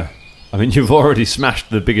you've already smashed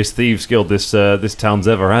the biggest thieves guild this town's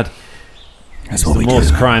ever had. That's what we The do.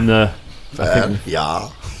 most crime I think Yeah.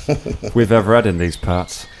 we've ever had in these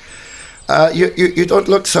parts. You don't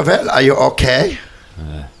look so well. Are you okay?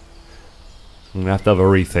 I'm gonna have to have a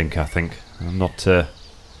rethink. I think I'm not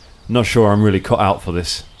sure I'm really cut out for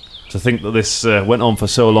this. To think that this went on for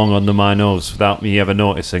so long under my nose without me ever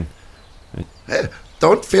noticing.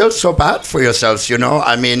 Don't feel so bad for yourselves, you know.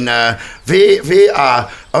 I mean, we are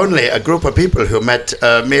only a group of people who met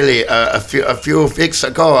merely a few weeks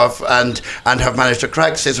ago and have managed to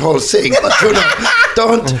crack this whole thing. But you know,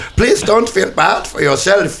 please don't feel bad for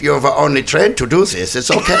yourself. You were only trained to do this. It's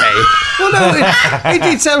okay. Well, no,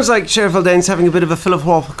 it sounds like Sheriff Aldane's having a bit of a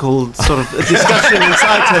philosophical sort of discussion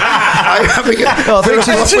inside. I'm having a I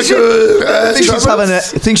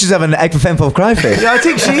think she's having an egg for fempo cry fit. Yeah, I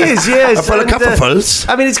think she is. Yes, full of and, cupfuls.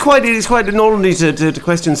 I mean, it's quite an ordinary to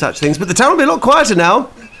question such things, but the town will be a lot quieter now.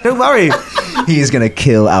 Don't worry. He is going to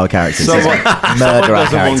kill our characters. Someone Murder our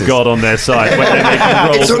doesn't want characters. God on their side when they're making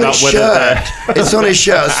rolls It's on about his whether they're... shirt. It's on his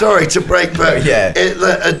shirt. Sorry to break, but Yeah.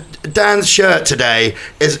 Dan's shirt today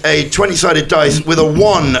is a 20-sided dice with a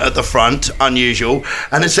 1 at the front, unusual,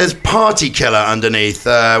 and it says party killer underneath.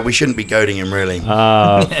 We shouldn't be goading him, really.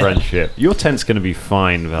 Friendship. Your tent's going to be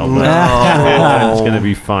fine, Velvet. Your tent's going to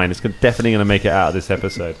be fine. It's definitely going to make it out of this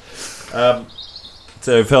episode.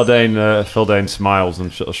 So Feldane smiles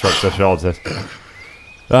and shrugs her shoulders.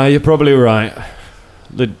 You're probably right.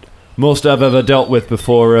 The most I've ever dealt with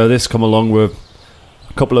before this come along were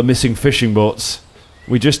a couple of missing fishing boats.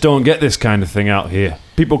 We just don't get this kind of thing out here.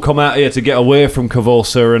 People come out here to get away from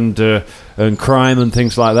Cavolsa and crime and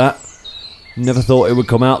things like that. Never thought it would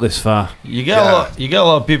come out this far. You get a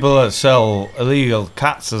lot of people that sell illegal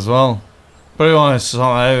cats as well. Pretty honest,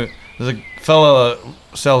 out. There's a fella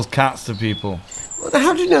that sells cats to people. Well,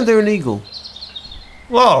 how do you know they're illegal?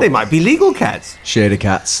 Well, They might be legal cats. Shader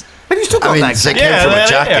cats. Have you still got I mean, that they cat? came from a yeah.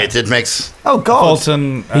 jacket. It makes... Oh, God.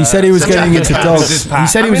 Fulton. He said he was getting into Jacket dogs. Pat's He pack.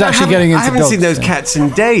 said he was actually getting into I haven't dogs. seen those cats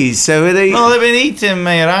in days, so are they... No, they've been eating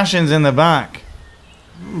my rations in the back.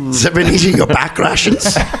 Has it been eating your back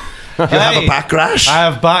rations? You have a back rash? I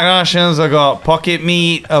have back rations. I've got pocket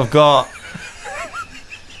meat. I've got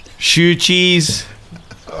shoe cheese.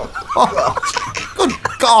 Good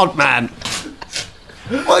God, man.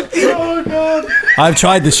 What? I've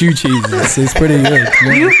tried the shoe cheese. It's pretty good.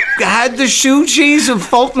 You had the shoe cheese of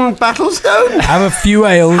Fulton Battlestone? Have a few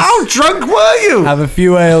ales. How drunk were you? Have a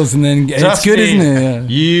few ales and then it's Trust good, me, isn't it? Yeah.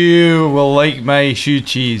 You will like my shoe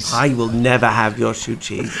cheese. I will never have your shoe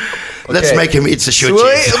cheese. Let's make him eat the shoe Sweet.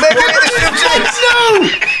 cheese. Make it no!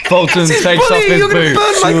 Fulton This is takes off bullying. his You're going to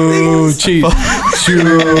boots. burn my Shoe things. cheese.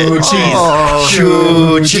 Shoe cheese. Oh,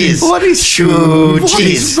 Shoe cheese. What is shoe What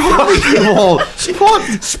cheese? is wrong with you all? What?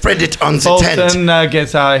 Spread it on the tent. Fulton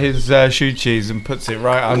gets out his shoe cheese and puts it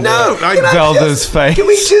right under No, Velda's face.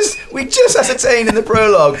 We just ascertained in the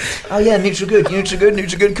prologue. Oh yeah, neutral good,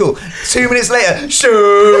 cool. 2 minutes later,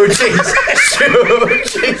 shoe cheese, shoe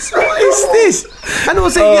cheese. What is this? And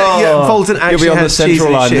also, yeah, Fulton actually You'll be on the has cheese central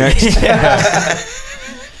in line his shit. next.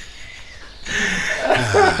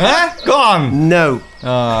 Huh? Go on. No.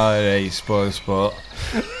 Oh, yeah, you spoil the sport.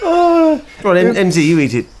 Right, MZ, you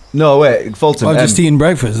eat it. No, wait, Fulton. I've just eaten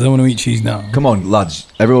breakfast. I don't want to eat cheese now. Come on, lads.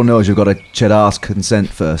 Everyone knows you've got to cheddar consent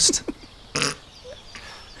first.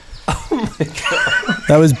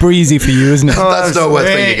 That was breezy for you, isn't it? That's not worth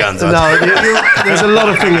finger guns on. No, there's a lot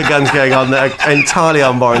of finger guns going on that are entirely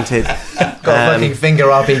unwarranted. Got a fucking finger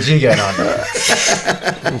RPG going on.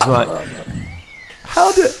 That's right.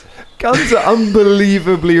 Guns are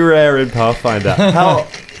unbelievably rare in Pathfinder. How...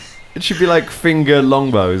 It should be like finger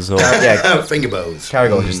longbows or... Yeah, Finger bows.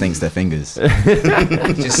 Caragor just thinks they're fingers.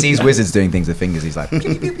 Just sees wizards doing things with fingers. He's like,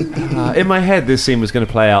 in my head, this scene was going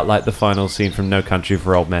to play out like the final scene from No Country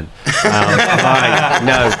for Old Men. Right.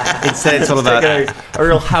 No. Instead, it's all about... a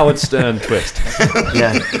real Howard Stern twist.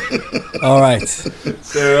 Yeah. All right.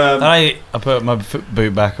 So, I put my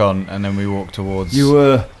boot back on and then we walk towards...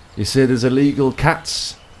 you say there's illegal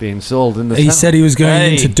cats being sold in the He town. said he was going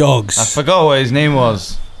Hey, into dogs. I forgot what his name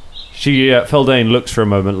was. She, Feldane looks for a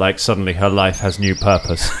moment like suddenly her life has new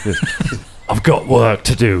purpose. I've got work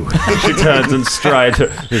to do. She turns and strides.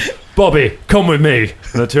 Bobby, come with me.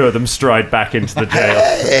 And the two of them stride back into the jail.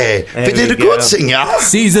 Hey, we did a good thing, yeah?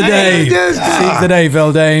 Seize the day. Seize the day,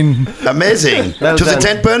 Veldane. Amazing. Well to the done.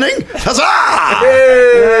 tent burning? Huzzah!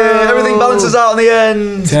 Yay! Everything balances out in the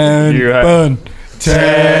end. Tent You have- burn.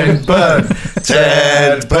 Tent burn.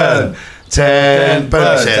 Tent burn. Tent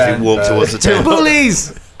burn. He says as we walk towards the tent.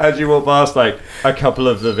 Bullies! As you walk past, like, a couple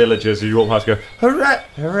of the villagers, you walk past go, hooray,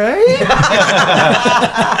 hooray.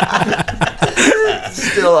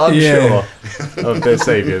 Still unsure of their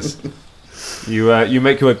saviours. You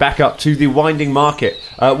make your way back up to the Winding Market,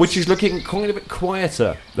 which is looking quite a bit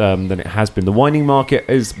quieter than it has been. The Winding Market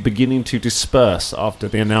is beginning to disperse after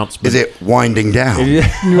the announcement. Is it winding down?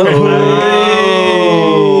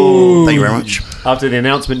 Thank you very much. After the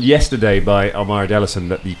announcement yesterday by Almira Dellison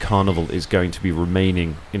that the carnival is going to be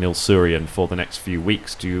remaining in Ilsurian for the next few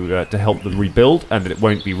weeks to help them rebuild, and that it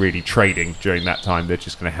won't be really trading during that time. They're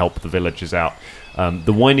just going to help the villagers out.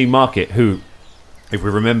 The Winding Market, who, if we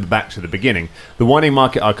remember back to the beginning, the Winding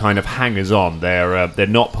Market are kind of hangers-on. They're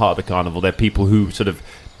not part of the carnival. They're people who sort of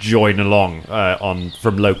join along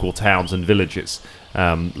from local towns and villages,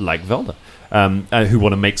 like Velda. Who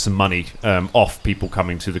want to make some money off people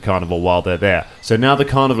coming to the carnival while they're there. So now the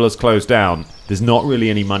carnival has closed down, there's not really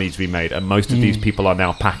any money to be made, and most of these people are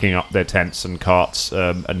now packing up their tents and carts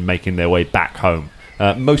and making their way back home.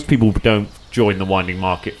 Most people don't join the Winding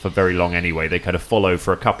Market for very long anyway. They kind of follow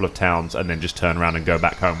for a couple of towns and then just turn around and go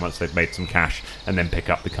back home once they've made some cash, and then pick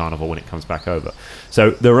up the carnival when it comes back over. So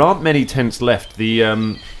there aren't many tents left.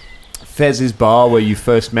 The Fez's bar where you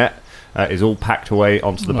first met is all packed away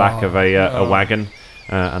onto the back of a wagon,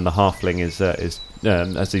 and the halfling is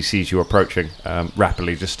as he sees you approaching,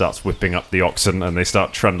 rapidly just starts whipping up the oxen, and they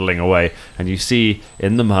start trundling away. And you see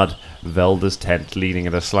in the mud Velda's tent leaning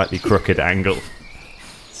at a slightly crooked angle.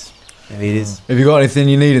 There it is. Have you got anything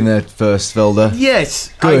you need in there first, Velda?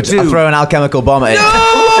 Yes, Good. I do. I'll throw an alchemical bomb at it.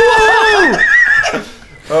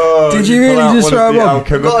 Did you really just throw a bomb?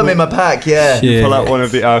 I've got them in my pack, yeah. Shit. Pull out one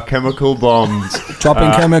of the alchemical bombs.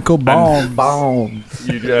 Dropping chemical bombs.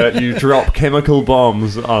 You drop chemical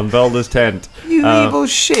bombs on Velda's tent. You evil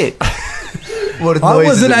shit. What I noises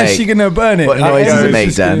wasn't it make? actually going to burn it. What noises I it make,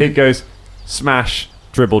 just Dan? gonna- It goes smash,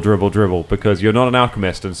 dribble, dribble, dribble, because you're not an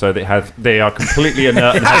alchemist, and so they are completely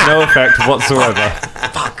inert and have no effect whatsoever.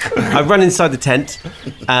 I run inside the tent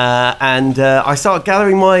and I start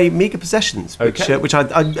gathering my meager possessions, which I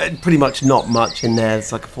pretty much not much in there.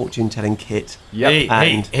 It's like a fortune-telling kit. Yep.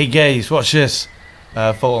 Hey, gaze, watch this.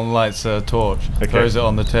 Fulton lights a torch, throws it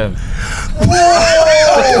on the tin.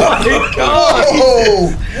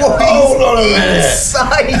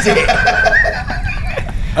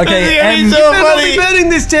 Okay, You better not be burning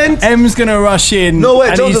this tent. M's gonna rush in. No,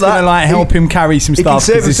 wait, and don't he's do that. gonna like help him carry some He stuff. can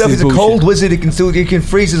save 'cause this himself. is He's a cold bullshit. wizard. He can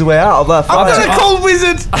freeze his way out of that I'm fire. not a cold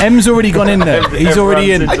wizard. M's already gone in there. He's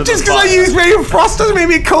already in. Everyone's Just because I use Ray of Frost doesn't make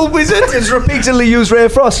me a cold wizard. It's repeatedly used Ray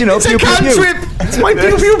of Frost, you know. It's a pew, pew, pew. cantrip. It's my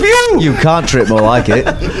pew pew pew. You can't trip more like it.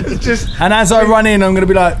 And as I run in, I'm gonna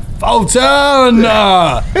be like, Fulton!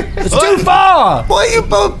 It's too far! Why are you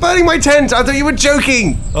both burning my tent? I thought you were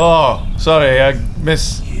joking. Oh, sorry, I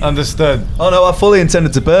misunderstood. Oh no, I fully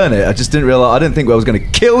intended to burn it. I just didn't realize. I didn't think I was going to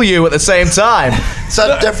kill you at the same time. So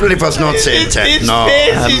definitely was not seeing tent. No.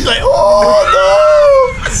 He's like,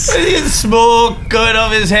 oh no! He's smoke going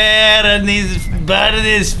off his hair and he's burning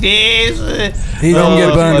his face. He didn't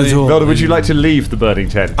get burned at all. Velda, would you like to leave the burning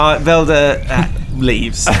tent? Velda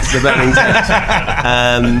leaves the burning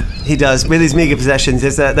tent. He does with his meager possessions.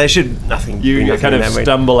 There should nothing. You nothing kind in of there,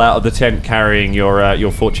 stumble out of the tent carrying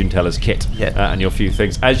your fortune teller's kit Yeah. and your few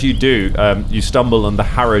things. As you do, you stumble and the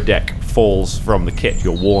harrow deck falls from the kit,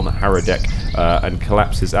 your worn harrow deck, and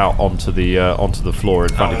collapses out onto the floor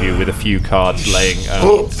in front of you with a few cards laying,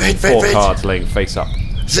 four cards laying face up.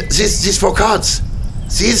 These 4 cards.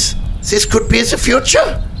 This could be the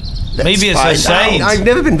future. Maybe it's a find sign. out. I've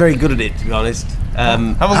never been very good at it, to be honest. Have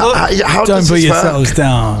a look. How Don't does put this yourselves work?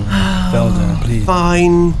 down, Velda, please.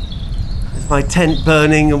 Fine. With my tent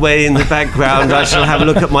burning away in the background, I shall have a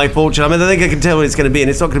look at my fortune. I mean, I think I can tell what it's going to be, and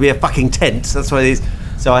it's not going to be a fucking tent. That's what it is.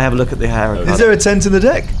 So I have a look at the harrow. Is there a tent in the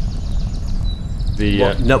deck?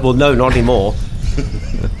 No, well, no, not anymore.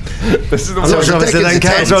 This is the, I'm not sure if deck it's is then a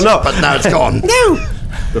counts tent, or not. but now it's gone. No!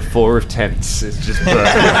 the 4 of tents. It's just burned.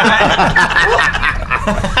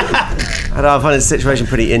 I know, I find this situation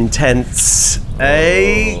pretty intense.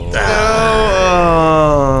 Hey?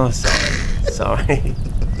 Oh, sorry.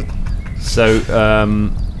 So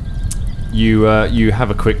you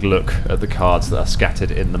have a quick look at the cards that are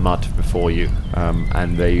scattered in the mud before you,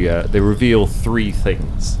 and they reveal 3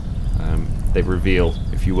 things. They reveal,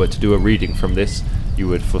 if if you were to do a reading from this, you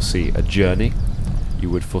would foresee a journey, you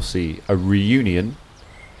would foresee a reunion,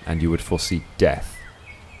 and you would foresee death.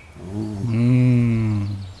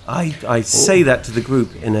 I say that to the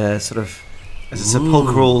group in a sort of as a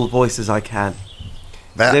sepulchral voice as I can.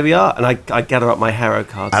 That- There we are, and I gather up my harrow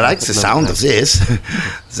cards. I and like put the them sound back. of this.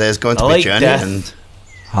 There's going to I be a like journey, death. and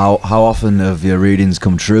How often have your readings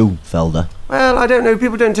come true, Felder? Well, I don't know.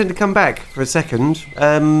 People don't tend to come back for a second.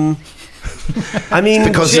 I mean,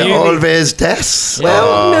 because they're always deaths.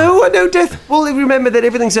 Well, no, death. Well, remember that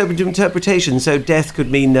everything's open to interpretation. So death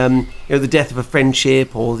could mean, the death of a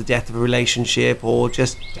friendship, or the death of a relationship, or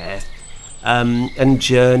just death, and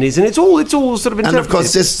journeys, and it's all sort of interpreted. And of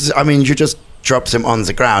course, you just drop them on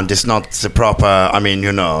the ground. It's not the proper.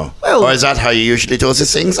 Well, or is that how you usually do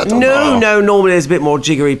these things? I don't know. No. Normally, there's a bit more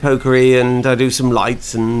jiggery pokery, and I do some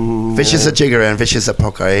lights and. Which is a jiggery and which is a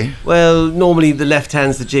pokery? Well, normally the left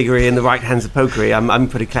hand's the jiggery and the right hand's the pokery. I'm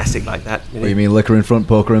pretty classic like that. What, you mean liquor in front,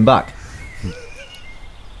 poker in back?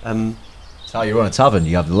 Um. It's how you run a tavern.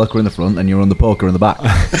 You have the liquor in the front and you run the poker in the back.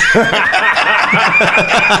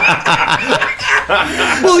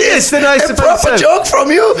 Well, yes, then I A suppose proper so. joke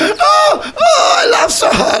from you. Oh, I laugh so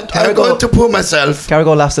hard. I'm going to poo myself.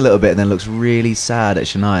 Caragor laughs a little bit and then looks really sad at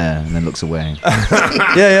Shania and then looks away.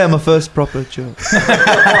 yeah, my first proper joke.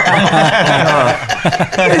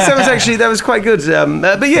 Yes, that was quite good.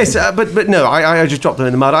 But yes, but no, I just dropped them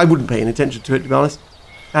in the mud. I wouldn't pay any attention to it, to be honest.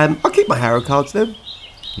 I'll keep my harrow cards though.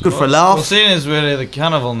 Good for a laugh. Well, seeing as we're at the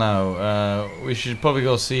carnival now, we should probably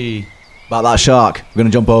go see. About that shark. We're going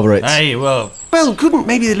to jump over it. Hey, well, couldn't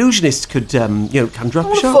maybe the illusionist could conjure up a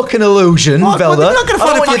What a shark? fucking illusion, What? Velda. We're not going to I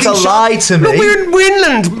find don't a want you fucking to shark. lie to me. Look, we're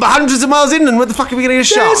inland, hundreds of miles inland. Where the fuck are we going to get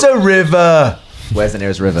a shark? There's a river. Where's the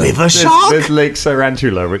nearest river? River shark? There's Lake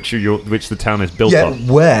Sarantula, which the town is built Yeah, on.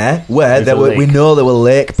 where There's there a were, we lake. know there were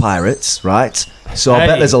lake pirates, right? So I bet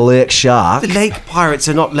Hey. there's a lake shark. The lake pirates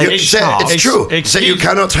are not lake sharks. It's true. So excuse- you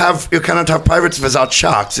cannot have pirates without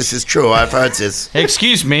sharks. This is true. I've heard this.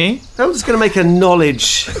 excuse me. I'm just going to make a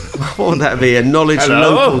knowledge. What would that be? A knowledge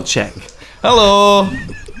Hello? local check. Hello.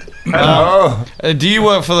 Hello. Do you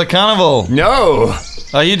work for the carnival? No,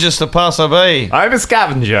 Are you just a passerby? I'm a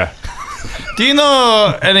scavenger. Do you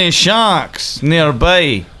know any sharks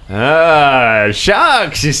nearby?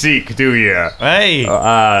 Sharks you seek, do you? Hey.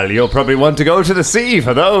 You'll probably want to go to the sea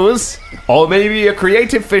for those. Or maybe a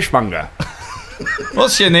creative fishmonger.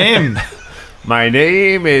 What's your name? My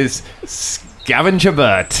name is Scavenger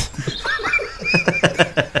Bert.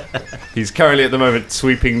 He's currently at the moment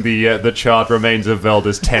sweeping the charred remains of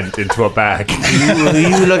Velda's tent into a bag.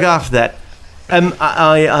 You look after that.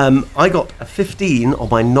 I got a 15 on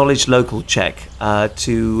my knowledge local check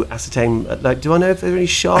to ascertain. Do I know if there are any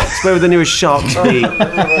sharks? Where would the nearest sharks be?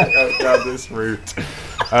 Down this route.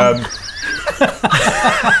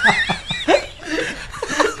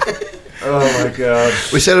 Oh my god.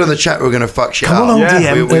 We said on the chat we were going to fuck shit Come up. along,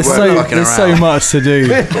 Yeah, DM. we There's weren't fucking there's so around. much to do.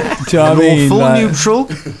 Do you know what I mean? Full Like, neutral.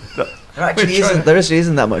 There actually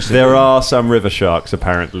isn't that much. There are some river sharks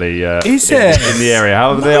apparently Is in there? the area.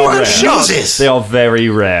 However, they are rare. Jesus. They are very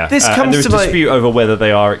rare. This and comes there's to my- dispute over whether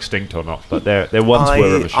they are extinct or not. But there once were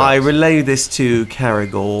river sharks. I relay this to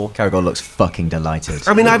Caragor. Caragor looks fucking delighted.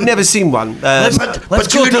 I mean, I've never seen one. But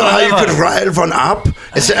do you go to know how the you river. could rile one up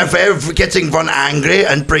instead of getting one angry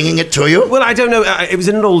and bringing it to you? Well, I don't know. It was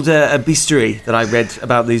in an old bestiary that I read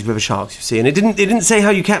about these river sharks. You see, and it didn't say how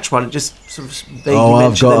you catch one. It just sort of vaguely Oh, I've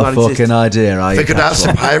mentioned they got a might fucking exist. idea. How We you could catch ask the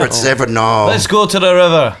one. pirates, they would know. Let's go to the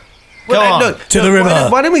river. Come Well, on. no, To the river.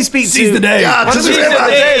 Why don't we speak Seize to the day. Yeah, to the Seize the river.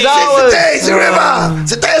 day. Seize the day, the river.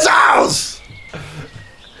 The day's ours.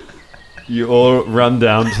 You all run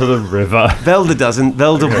down to the river. Velda doesn't.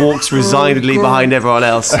 Velda walks resignedly behind everyone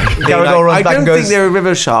else. Caragor runs I back don't and think goes, they're a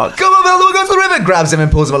river shark. "Come on, Velda, we'll go to the river." Grabs him and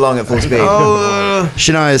pulls him along at full speed.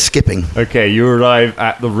 Shania is skipping. Okay, you arrive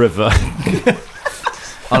at the river.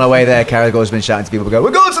 On our way there, Caragor's been shouting to people, "We're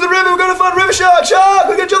going to the river. We're going to find river shark.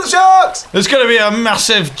 We're going to jump the sharks." There's going to be a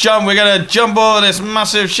massive jump. We're going to jump over this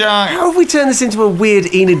massive shark. How have we turned this into a weird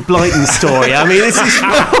Enid Blyton story? I mean, this is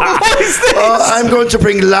what is this? I'm going to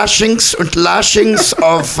bring lashings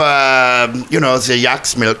of, the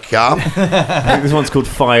yak's milk, yeah? I think this one's called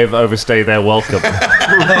 5 Overstay Their Welcome.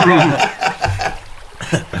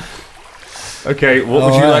 Okay, what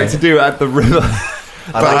would you like to do at the river?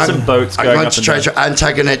 There's some boats I'm going going up to and try down. to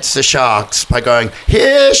antagonize the sharks by going,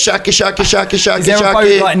 here, shaky, shaky, shaky, shaky, Is there a boat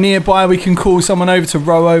shaky. like nearby we can call someone over to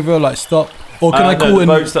row over, like stop? Or can I call the in?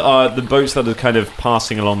 boats that are kind of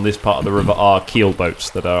passing along this part of the river are keel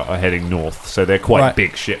boats that are heading north. So they're quite Right.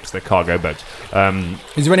 big ships. They're cargo boats.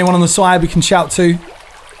 Is there anyone on the side we can shout to?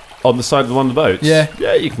 On the side of one of the boats. Yeah.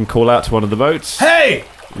 Yeah, you can call out to one of the boats. Hey!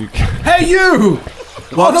 Hey, you!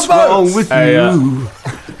 What's wrong with you?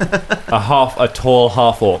 A tall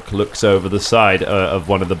half orc looks over the side of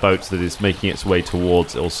one of the boats that is making its way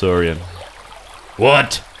towards Ilsurian.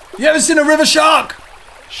 What? You ever seen a river shark?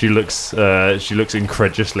 She looks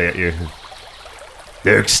incredulously at you.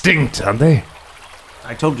 They're extinct, aren't they?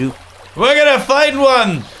 I told you. We're gonna find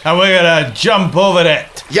one, and we're gonna jump over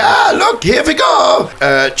it. Yeah, look, here we go.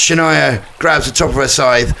 Shania grabs the top of her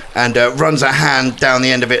scythe and runs her hand down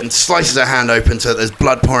the end of it and slices her hand open so that there's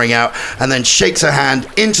blood pouring out, and then shakes her hand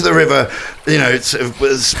into the river,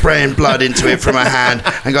 spraying blood into it from her hand,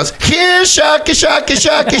 and goes, here, sharky, sharky,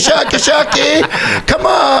 sharky, sharky, sharky, come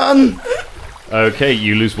on. Okay,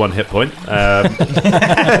 you lose 1 hit point. I'm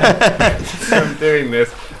doing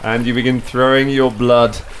this, and you begin throwing your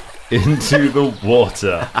blood into the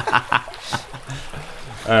water.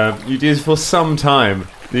 You do this for some time.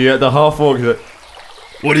 The half orc is like,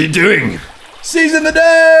 what are you doing? Season the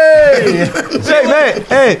day!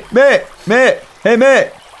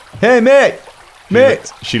 Hey, mate.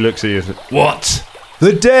 She looks at you and says, what?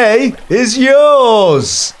 The day is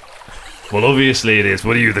yours. Well, obviously it is.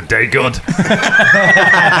 What are you, the day god?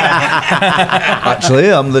 Actually,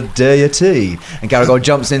 I'm the deity. And Caragor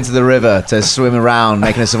jumps into the river to swim around,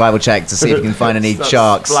 making a survival check to see if he can find any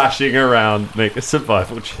sharks. Splashing around, make a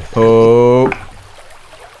survival check. Ho.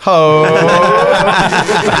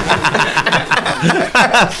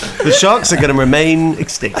 The sharks are going to remain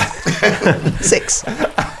extinct. 6.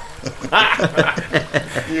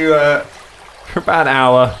 For about an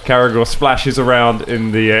hour, Caragor splashes around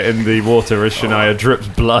in the water as Shania drips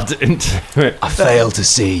blood into it. I fail to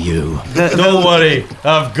see you. Don't worry,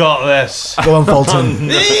 I've got this. Go on, Fulton.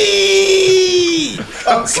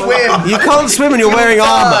 Can't swim. You can't swim when you're wearing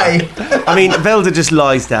armour. I mean, Velda just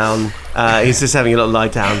lies down. He's just having a little lie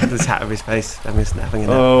down with his hat over his face. Having a nap.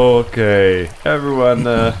 Okay, everyone.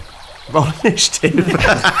 Roll initiative.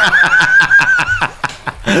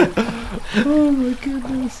 Oh my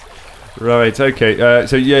goodness. Right. Okay.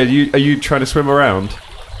 So yeah, are you trying to swim around?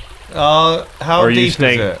 How or are deep you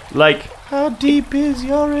staying, is it? Like, How deep is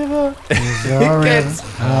your river?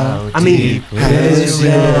 I mean,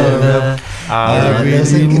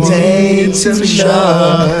 Contain some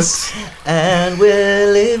sharks, and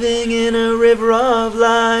we're living in a river of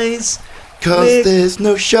lies. Cause there's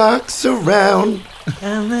no sharks around.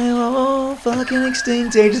 And they were all fucking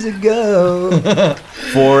extinct ages ago.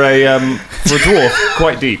 for a dwarf,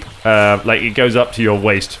 quite deep. Like it goes up to your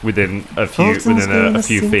waist within a few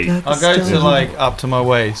feet. I'll go to up to my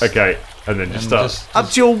waist. Okay, and then just start.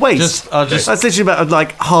 up to your waist. That's literally about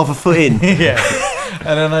like half a foot in. Yeah,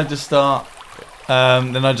 and then I just start.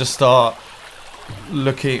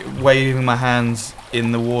 Waving my hands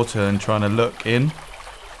in the water and trying to look in.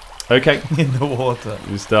 Okay. In the water.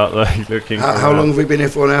 You start looking. How long have we been here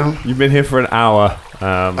for now? You've been here for an hour.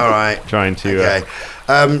 All right. Trying to. Okay.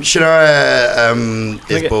 Shania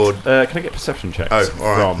is bored. Can I get perception checks? Oh,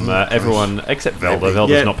 all right. From everyone except Velda. Maybe.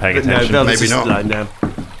 Velda's not paying attention. No, Maybe just not. lying down.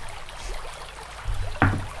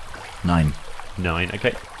 9. 9.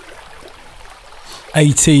 Okay.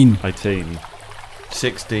 18. 18.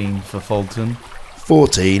 16 for Fulton.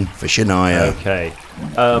 14 for Shania. Okay.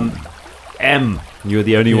 M. You're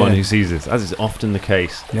the only one who sees this, as is often the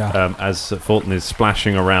case. Yeah. As Fulton is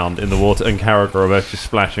splashing around in the water and Caragor are both just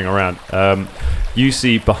splashing around. You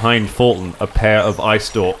see behind Fulton a pair of ice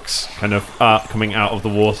stalks kind of coming out of the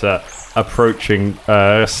water, approaching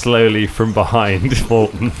slowly from behind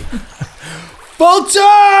Fulton.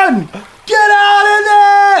 Fulton! Get out of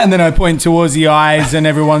there! And then I point towards the eyes and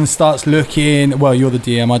everyone starts looking. Well, you're the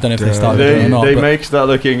DM. I don't know if they start looking or not. They but make start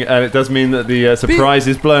looking, and it does mean that the surprise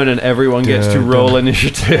is blown and everyone gets to roll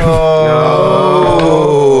initiative. Oh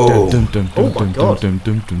my God.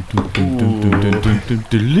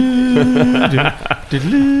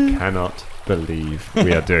 Cannot believe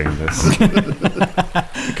we are doing this.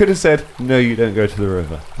 You could have said, no, you don't go to the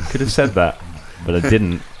river. You could have said that. But I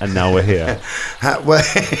didn't, and now we're here.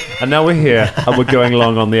 And now we're here, and we're going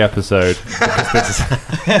along on the episode.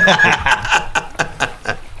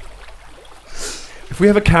 If we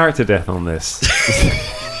have a character death on this...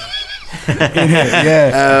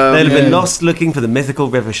 yeah. They'd have been lost looking for the mythical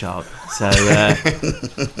river shark. So, a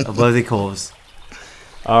worthy cause.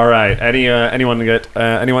 All right, anyone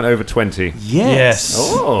over 20? Yes.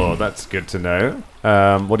 Oh, that's good to know.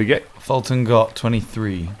 What do you get? Fulton got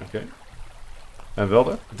 23. Okay. And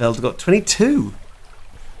Velda? Velda got 22.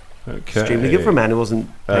 Okay. Extremely good for a man who wasn't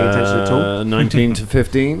paying attention at all. 19 to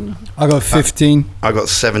 15. I got 15. I got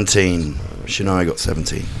 17. Shania got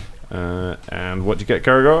 17. And what did you get,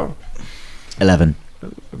 Caragor? 11.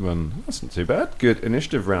 That's not too bad. Good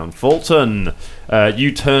initiative round. Fulton,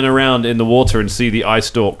 you turn around in the water and see the eye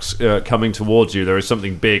stalks coming towards you. There is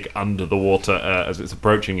something big under the water as it's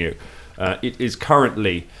approaching you. It is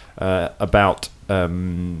currently about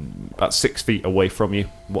 6 feet away from you.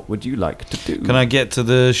 What would you like to do? Can I get to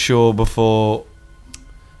the shore before?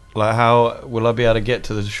 Like, how will I be able to get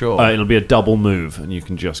to the shore? It'll be a double move, and you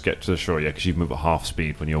can just get to the shore, because you move at half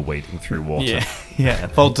speed when you're wading through water. Yeah.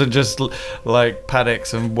 Fulton just like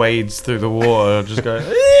panics and wades through the water, just going.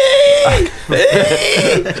 I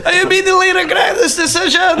immediately regret this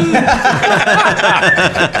decision.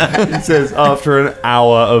 He says after an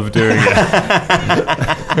hour of doing it.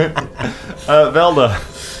 Velda.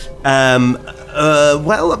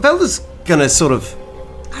 Well, Velda's gonna sort of.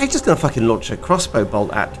 He's just gonna fucking launch a crossbow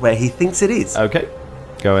bolt at where he thinks it is. Okay,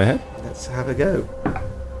 go ahead. Let's have a go.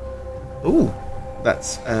 Ooh,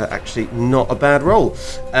 that's actually not a bad roll.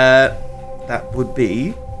 That would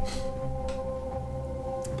be.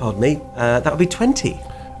 Pardon me. That would be 20.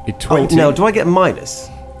 20. Oh, no, do I get a minus?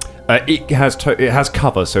 It has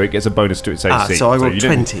cover, so it gets a bonus to its AC. So I rolled you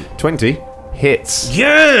don't- 20. 20 hits.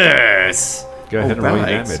 Yes! Go ahead and roll your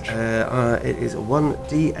Alright. damage. It is a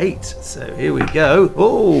 1d8. So here we go.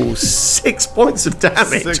 Oh, 6 points of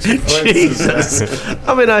damage. 6 points of Jesus.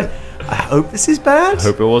 I mean, I hope this is bad. I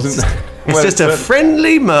hope it wasn't. It's just a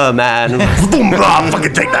friendly merman.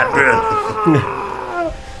 Fucking take that.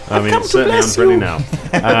 I mean, it's certainly unfriendly now.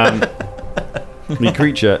 The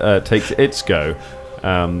creature takes its go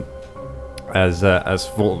as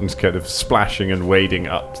Fulton's kind of splashing and wading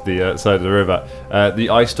up to the side of the river. The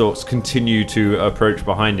ice stalks continue to approach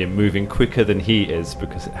behind him, moving quicker than he is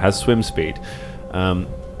because it has swim speed,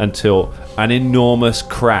 until an enormous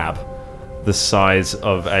crab the size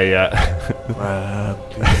of a...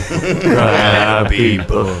 Crab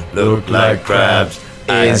people look like crabs.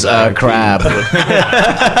 Is a crab.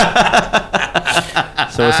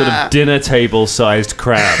 So a sort of dinner table sized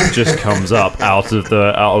crab just comes up out of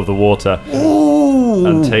the water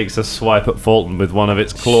and takes a swipe at Fulton with one of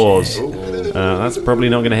its claws. That's probably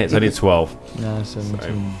not going to hit. It's only a 12. No,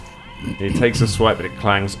 17. He takes a swipe, but it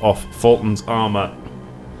clangs off Fulton's armor.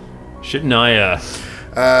 Shania.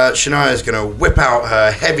 Shania's going to whip out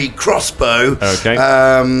her heavy crossbow. Okay.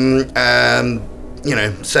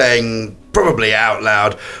 Saying probably out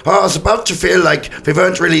loud, I was about to feel like we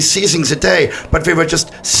weren't really seizing the day, but we were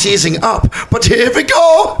just seizing up. But here we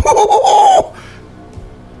go!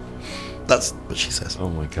 That's what she says. Oh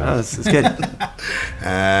my god. That's good.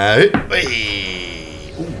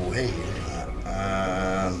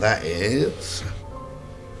 That is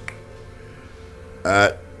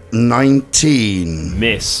 19.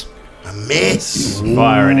 Miss. A miss.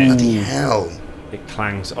 Fire in it. Bloody hell. It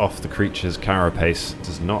clangs off the creature's carapace.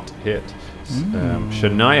 Does not hit.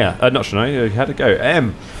 Shania. Not Shania. You had to go.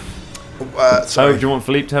 M. Sorry. Do you want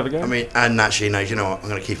Philippe to have a go? I mean, and actually, no, you know what? I'm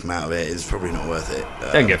going to keep him out of it. It's probably not worth it.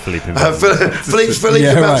 Don't get Philippe involved. Philippe's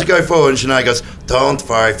Yeah, about right. to go forward, and Shania goes, don't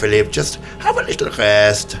worry, Philippe. Just have a little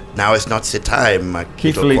rest. Now is not the time, my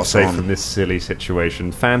Keep little Philippe safe croissant." from this silly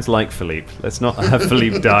situation. Fans like Philippe. Let's not have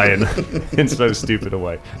Philippe die in so stupid a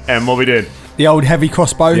way. M, what are we doing? The old heavy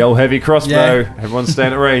crossbow. The old heavy crossbow. Yeah. Everyone's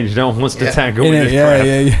staying at range. No one wants to Yeah. tangle with this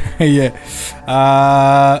Yeah, crap.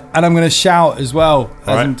 yeah. And I'm going to shout as well as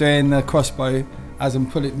Alright. I'm doing the crossbow, as I'm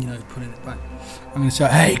pulling it back. I'm going to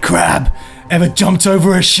shout, "Hey, crab! Ever jumped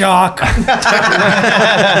over a shark?"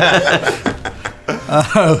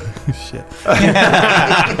 Oh shit!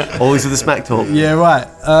 Always with the smack talk. Yeah, right.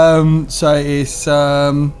 So it's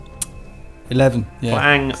 11. Yeah.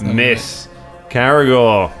 Clang, miss.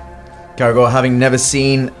 Caragor. Caragor, having never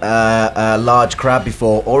seen a large crab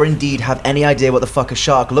before, or indeed have any idea what the fuck a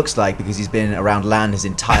shark looks like because he's been around land his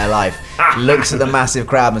entire life, looks at the massive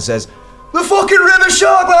crab and says, "The fucking river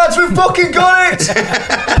shark, lads, we've fucking got it!"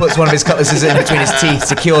 Puts one of his cutlasses in between his teeth,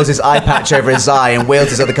 secures his eye patch over his eye, and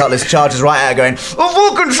wields his other cutlass, charges right at it, going, "I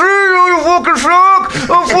fucking see you, you fucking shark!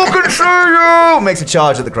 I fucking see you!" Makes a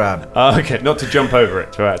charge at the crab. Okay, not to jump over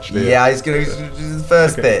it, to actually. Yeah, he's gonna the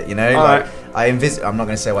first bit, you know. All like, right. I'm not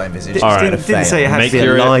gonna say what I envisage. All right. Didn't say it had Make to be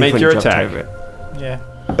your- alive make when your you jumped attack. over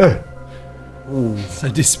it. So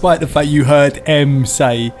despite the fact you heard M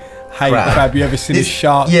say, "Hey, Crab. crab, you ever seen a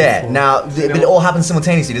shark?" Yeah, before? now it all happens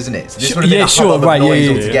simultaneously, doesn't it? So this Sure, would have been yeah, a sure, hubbub of right, yeah, noise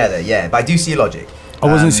yeah, all yeah. together. Yeah, but I do see your logic. I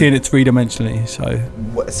wasn't seeing it three-dimensionally, so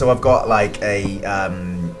So I've got like a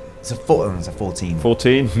it's a 14.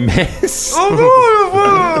 14. Miss.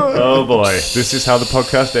 Oh boy, this is how the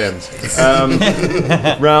podcast ends.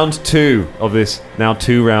 Round 2 of this now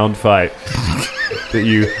 2-round fight that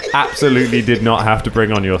you absolutely did not have to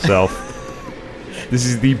bring on yourself. This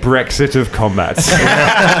is the Brexit of combat.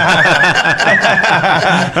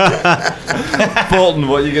 Bolton,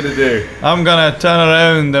 what are you going to do? I'm gonna turn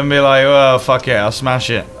around and be like, well, fuck it, I'll smash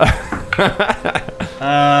it.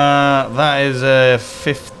 That is a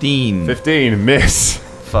 15. 15, miss.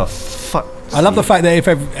 For fuck. I love the fact that if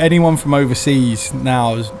anyone from overseas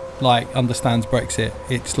now is, like understands Brexit,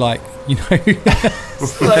 it's like, you know,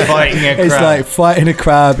 Fighting a it's crab. like fighting a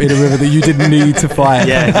crab in a river that you didn't need to fight.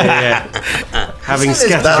 Yeah. Having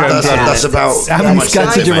scattered your own blood. That's about Having how much sense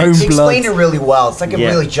scattered it your makes. own blood. Explain it really well. It's like a Yeah.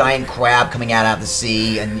 really giant crab coming out of the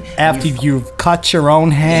sea, and After you've cut your own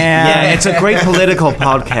hair. Yeah, it's a great political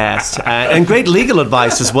podcast and great legal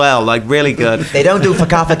advice as well. Like really good. they don't do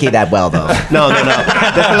fakafaki that well, though. No.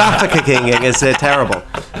 The Falafel kicking is terrible.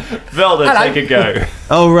 Velda, take a go.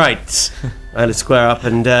 All right. Let's square up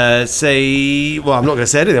and say. Well, I'm not going to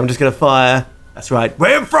say anything. I'm just going to fire. That's right.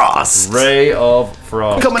 Ray of Frost. Ray of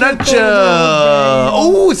Frost. Coming at you.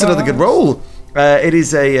 Oh, it's another good roll. It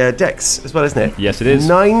is a dex as well, isn't it? Yes, it is.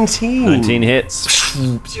 19. 19 hits.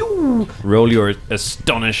 Pew, Roll your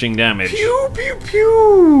astonishing damage. pew, pew,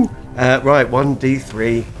 pew. Right,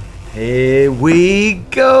 1d3. Here we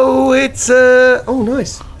go. It's oh,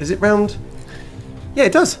 nice. Is it round? Yeah,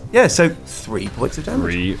 it does. Yeah, so 3 points of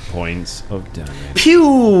damage. 3 points of damage.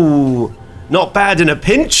 Pew! Not bad in a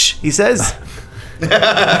pinch, he says. Good.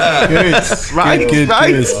 Right, Good.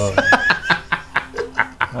 right.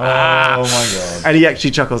 Oh my god. And he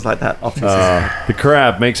actually chuckles like that. Off The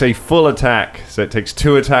crab makes a full attack, so it takes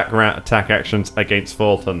 2 attack actions against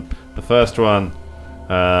Fulton. The first one,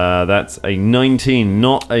 that's a 19,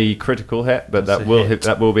 not a critical hit, but that will hit.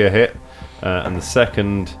 That will be a hit. And the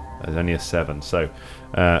second is only a 7. So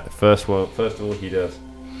first of all, he does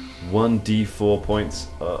 1d4 points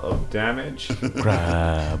of damage.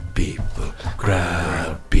 Grab people.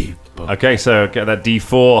 Grab people. Okay, so get that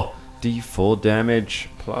d4 damage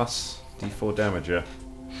plus d4 damage, yeah.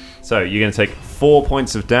 So you're going to take 4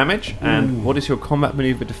 points of damage, and what is your combat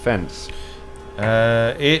maneuver defense?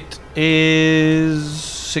 It is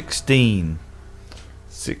 16.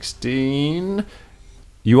 16.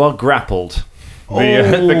 You are grappled.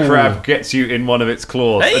 The crab gets you in one of its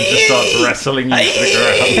claws and just starts wrestling you to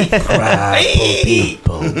the ground. Grapple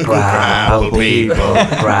people. Grapple people.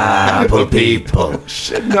 Grapple people.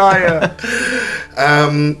 Shania.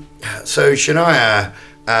 So Shania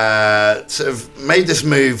sort of made this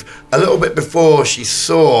move a little bit before she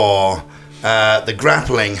saw the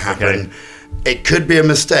grappling happen. Okay. It could be a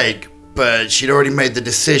mistake, but she'd already made the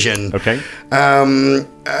decision. Okay.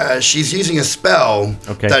 She's using a spell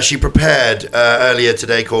that she prepared earlier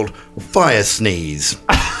today called Fire Sneeze.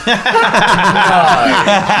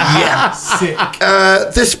 Yeah. Sick.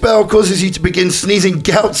 This spell causes you to begin sneezing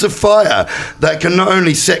gouts of fire that can not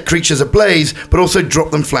only set creatures ablaze, but also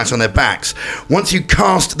drop them flat on their backs. Once you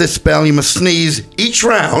cast this spell, you must sneeze each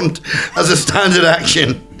round as a standard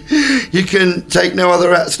action. You can take no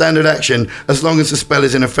other standard action as long as the spell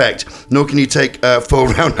is in effect, nor can you take full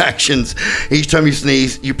round actions. Each time you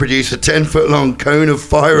sneeze, you produce a 10-foot long cone of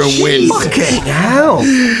fire and wind. Fucking hell.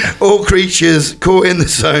 All creatures caught in the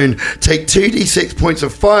zone take 2d6 points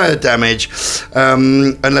of fire damage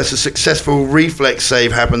unless a successful reflex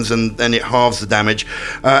save happens, and then it halves the damage.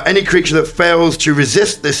 Any creature that fails to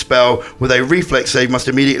resist this spell with a reflex save must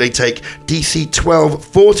immediately take DC 12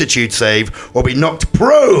 fortitude save or be knocked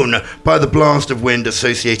prone by the blast of wind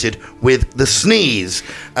associated with the sneeze.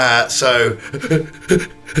 So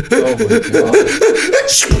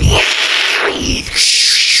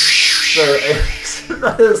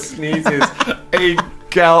Sneezes a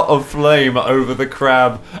gout of flame over the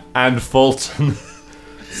crab and Fulton.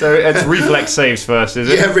 So it's reflex saves first, is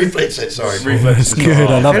it? yeah, reflex save. Sorry. That's good.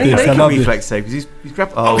 I love Can he this. make I a love this. reflex save? Because he's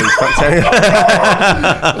grabbed. Oh, he's fucked.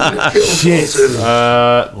 Shit.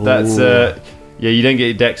 That's yeah. You don't get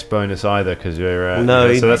your dex bonus either because you're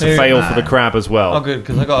No, so that's a fail for the crab as well. Oh, good,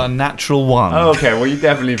 because I got a natural 1. Oh, okay. Well, you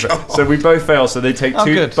definitely. So we both fail. So they take Oh,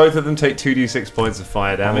 two. good. Both of them take 2d6 points of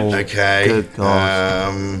fire damage. Okay. Good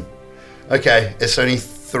God. Okay, it's only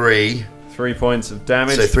 3. 3 points of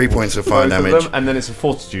damage. So 3 points of fire both of damage. them, and then it's a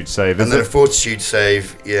fortitude save. And Is then a it? fortitude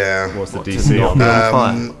save, yeah. What's the What, to DC not on be that?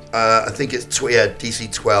 on fire? I think it's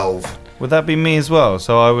DC 12. Would that be me as well?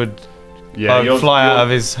 So I would Yeah, fly out of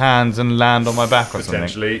his hands and land on my back or something?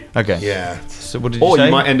 potentially. Okay. Yeah. So what did you Or say?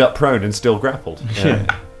 you might end up prone and still grappled. Yeah.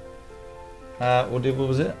 What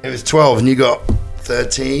was it? It was 12 and you got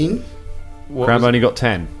 13. What Crab was- only got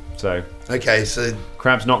 10. So Okay, so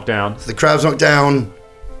crab's knocked down. the crab's knocked down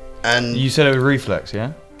and You said it was reflex,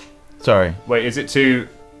 yeah? Sorry. Wait, is it to?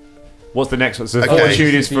 What's the next one? So Okay.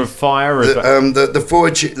 fortitude is for fire, or is that?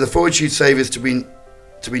 the fortitude save is to be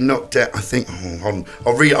to be knocked down. I think. Hold on.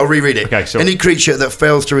 I'll reread it. Okay, sure. Any creature that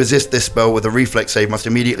fails to resist this spell with a reflex save must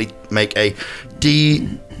immediately make a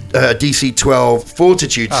DC 12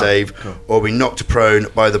 Fortitude save, or be knocked prone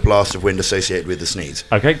by the blast of wind associated with the sneeze.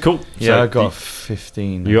 Okay, cool. Yeah, So I got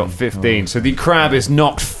 15. You got 15. So the crab is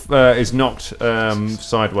knocked sideways.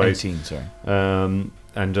 18, sorry.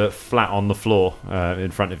 And flat on the floor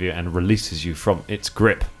in front of you, and releases you from its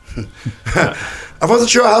grip. I wasn't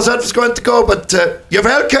sure how that was going to go, but you're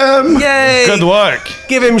welcome. Yay! Good work.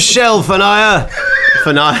 Give him shell, Fanaya.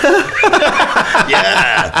 Fanaya?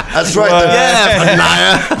 Yeah, that's right.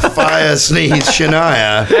 Fanaya. Fire, sneeze,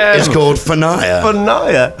 Shania. It's called Fanaya.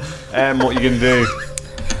 Fanaya. And what are you going to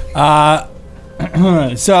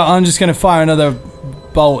do? So I'm just going to fire another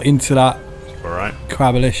bolt into that All right.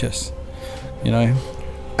 Crabalicious. You know,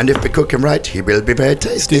 And if we cook him right, he will be very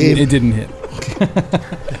tasty. it didn't hit.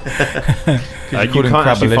 You called him can't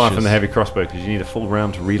actually fire Crabalicious. from the heavy crossbow because you need a full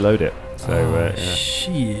round to reload it. So yeah.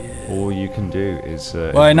 Shit. All you can do is.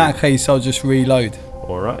 Well, in that case, I'll just reload.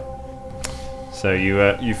 All right. So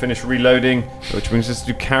you finish reloading, which brings us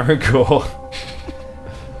to Caragor.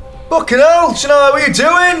 Fucking hell, Shania, what are you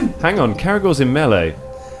doing? Hang on, Caragor's in melee.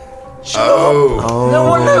 No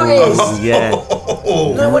one noticed. Yeah.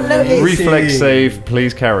 No one noticed. Reflex save,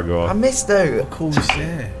 please, Caragor. I missed though. Of course,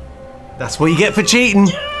 yeah. That's what you get for cheating.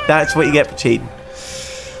 That's what you get for cheating.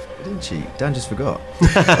 I didn't cheat. Dan just forgot.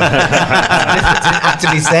 Didn't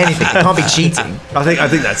actively say anything. It can't be cheating. I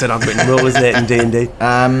think that's an unwritten rule, isn't it, in D&D?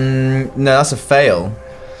 No, that's a fail.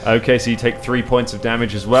 Okay, so you take 3 points of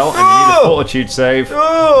damage as well, and you need a fortitude save.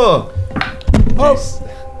 Oh, fail.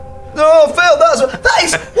 That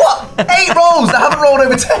is what? 8 rolls that haven't rolled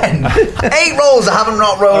over 10. 8 rolls that haven't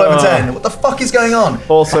rolled over 10. What the fuck is going on?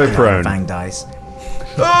 Also prone. Bang dice.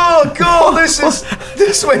 Oh god, this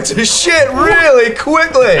went to shit really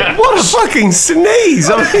quickly. What a fucking sneeze!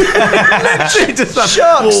 I mean, literally just a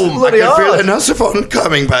Shucks, I bloody can feel hard. an Usaphon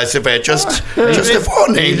coming, Pacifier. Just a You're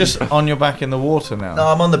warning. just on your back in the water now. No,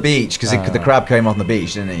 I'm on the beach because the crab came off the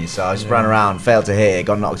beach, didn't he? So I just ran around, failed to hit it,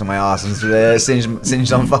 got knocked on my ass, and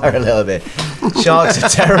singed on fire a little bit. Sharks are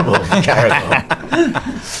terrible, Caragor.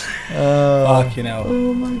 Fucking hell.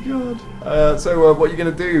 Oh my god. So what are you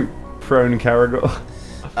going to do, prone Caragor?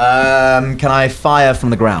 Can I fire from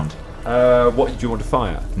the ground? What do you want to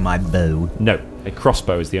fire? My bow. No, a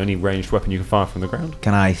crossbow is the only ranged weapon you can fire from the ground.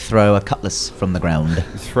 Can I throw a cutlass from the ground?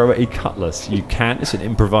 Throw a cutlass. You can. It's an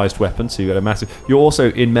improvised weapon, so you got a massive. You're also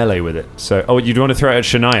in melee with it. So, you do want to throw it at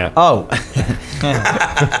Shania? Oh.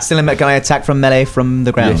 Still in can I attack from melee from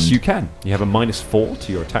the ground? Yes, you can. You have a -4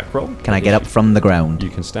 to your attack roll. Can I get up from the ground? You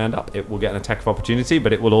can stand up. It will get an attack of opportunity,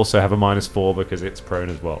 but it will also have a -4 because it's prone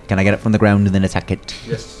as well. Can I get up from the ground and then attack it?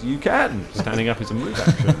 Yes, you can. Standing up is a move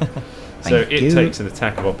action. So Thank it you. takes an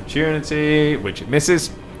attack of opportunity, which it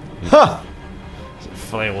misses. Huh! It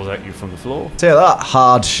flails at you from the floor. Tell you that,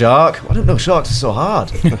 hard shark. I don't know sharks are so hard.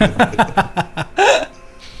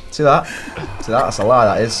 See that? That's a lie,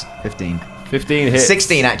 that is. 15. 15 hits.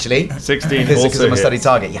 16 actually. 16 Because also I'm a study hits.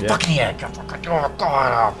 target. Yeah, Yeah. fucking yeah.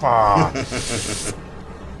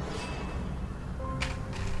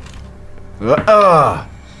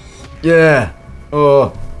 Yeah.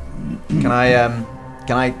 Oh.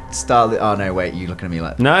 Can I start? Oh no, wait. You looking at me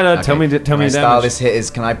like? No. Tell me Can I your style damage. this hit is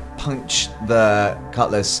can I punch the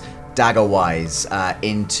cutlass dagger-wise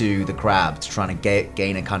into the crab to try and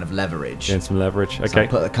gain a kind of leverage? Gain some leverage. So Okay. I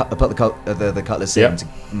put the cutlass Yep. in to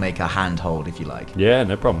make a handhold, if you like. Yeah,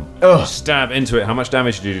 no problem. Ugh. Stab into it. How much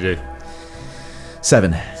damage did you do?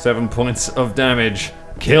 7. 7 points of damage.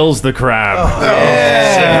 Kills the crab.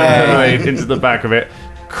 Yeah. Into the back of it.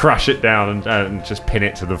 Crush it down and just pin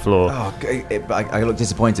it to the floor. Oh, I look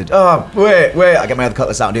disappointed. Oh, wait. I get my other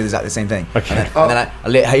cutlass out and do exactly the same thing. Okay. And then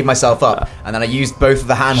I heave myself up, and then I used both of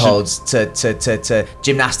the handholds to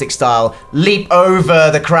gymnastic style leap over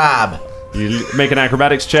the crab. You make an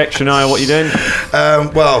acrobatics check. Shania, what are you doing?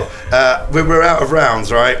 We're out of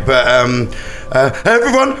rounds, right? But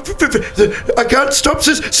everyone, I can't stop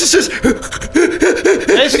this.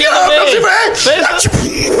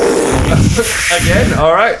 Again,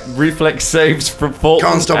 all right. Reflex saves from Fulton.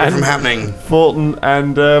 Can't stop it from happening. Fulton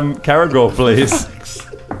and Caragor, please.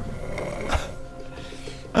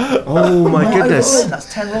 Oh my goodness.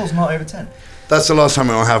 That's 10 rolls, not over 10. That's the last time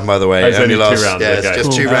I'll have, by the way. It's only 2 rounds, Yeah, okay. it's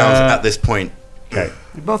just 2 rounds at this point. Okay.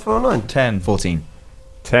 You both roll 9. 10. 14.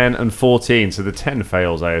 10 and 14. So the 10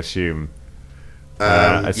 fails, I assume.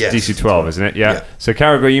 It's yes. DC 12, isn't it? Yeah. Yeah. So,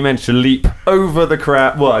 Caragor, you managed to leap over the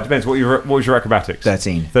crab. Well, it depends. What was your acrobatics?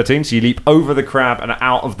 13. 13. So you leap over the crab and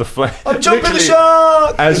out of the flame. I'm jumping the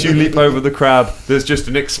shark! As you leap over the crab, there's just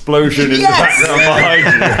an explosion in the background behind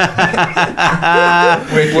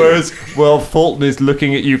you. Whereas, Fulton is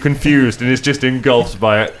looking at you confused and is just engulfed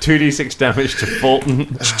by it. 2d6 damage to Fulton.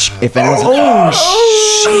 If anyone's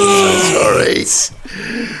Sorry.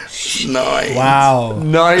 9. Wow.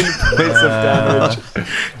 9 points of damage.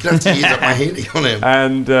 Gonna have to use up my healing on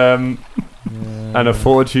him. And a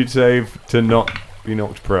fortitude save to not be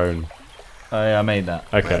knocked prone. I made that.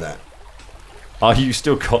 Okay. Are you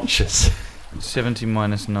still conscious? 70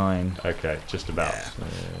 minus 9. Okay, just about.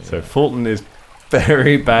 So Fulton is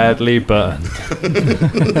very badly burned.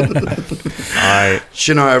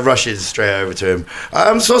 Shania rushes straight over to him.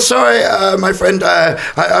 I'm so sorry, my friend. I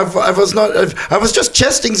was just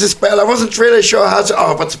testing the spell. I wasn't really sure how to.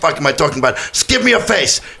 Oh, what the fuck am I talking about? Just give me your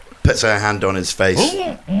face. Puts her hand on his face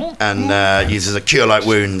and uses a cure light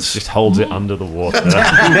wounds. Just holds it under the water.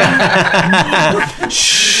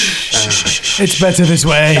 It's better this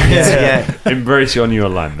way. Embrace your new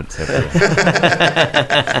alignments.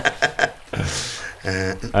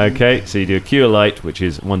 Okay, so you do a cure light, which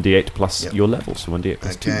is 1d8 plus your level, so 1d8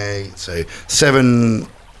 plus 2. Okay, so 7.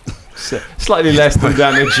 Slightly less than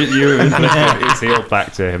damage you have inflicted. It's healed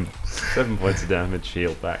back to him. 7 points of damage,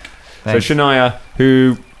 healed back. Thanks. So Shania,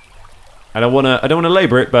 who, and I don't want to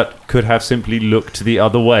labour it, but could have simply looked the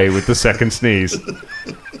other way with the second sneeze.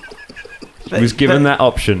 Was given that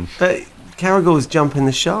option. But Caragor was jumping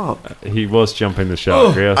the shark. He was jumping the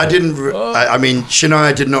shark. Yes. I didn't. I mean,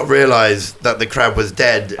 Shania did not realise that the crab was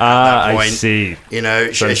dead at that point. I see. You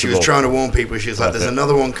know, she was Sensible. trying to warn people. She was like, "There's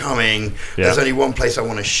another one coming. Yeah. There's only one place I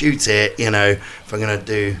want to shoot it. You know, if I'm gonna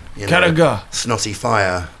do, Caragor. snotty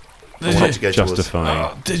fire, I want it to go towards."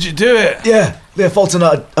 Justifying. Did you do it? Yeah, Fulton,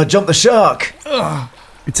 I jumped the shark.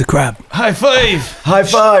 It's a crab. High five! High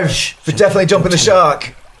five for definitely jumping the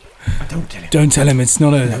shark. Don't tell him it's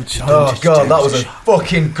not a shark. Oh god, that was a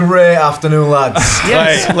fucking great afternoon, lads.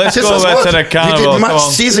 Right, let's This go was over what? to the You carnival. did Come much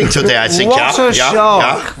on. seizing today, I think. What yeah, a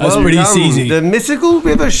shark! That's pretty done. easy. The mythical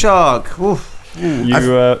river shark. Oof.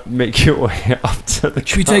 You make your way up to the.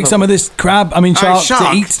 Should we take some of this crab? I mean, shark to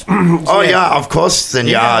shark. eat? Oh yeah, of course. Then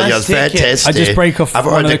Yeah, yeah, let's very take it. tasty. I just break off I've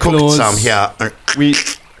one of already the cooked claws. some here.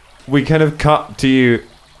 We kind of cut to you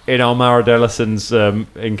in Almara Dellison's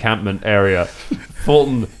encampment area.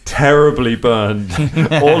 Fulton terribly burned.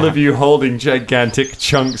 All of you holding gigantic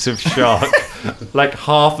chunks of shark. Like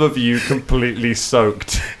half of you completely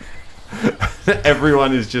soaked.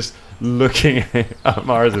 Everyone is just looking at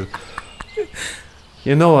Almara.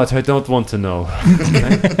 You know what? I don't want to know.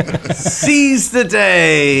 Seize the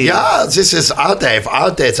day. Yeah, this is our day.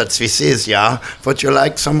 Our day that this is. Yeah, would you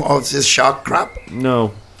like some of this shark crab?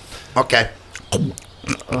 No. Okay.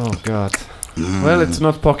 Oh God. Well, it's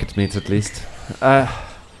not pocket meat at least.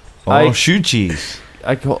 Shoe cheese.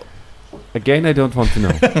 I don't want to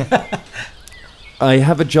know. I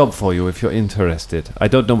have a job for you if you're interested. I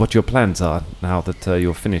don't know what your plans are now that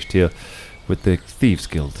you're finished here with the Thieves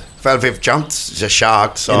Guild. Well, we've jumped the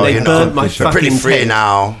shark, so And they you know, burnt my we're pretty fucking free tent.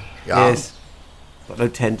 now. Yeah. Yes. Got no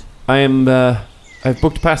tent. I've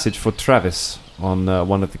booked passage for Travis on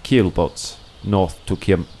one of the keel boats north to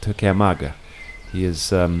Kiamaga. He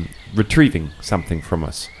is retrieving something from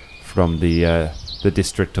us from the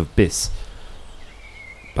district of Biss.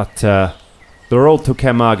 But the road to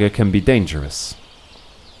Kiamaga can be dangerous.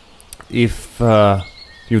 If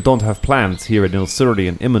you don't have plans here in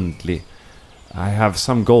Ilsurian imminently, I have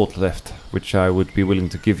some gold left, which I would be willing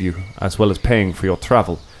to give you, as well as paying for your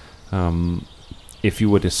travel, if you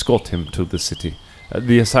would escort him to the city.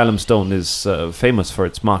 The Asylum Stone is famous for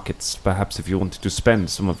its markets. Perhaps if you wanted to spend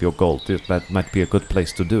some of your gold, that might be a good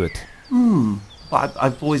place to do it.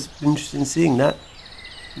 I've always been interested in seeing that.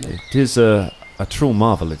 It is a true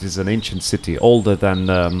marvel. It is an ancient city, older than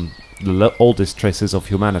the oldest traces of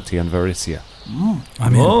humanity and Varisia.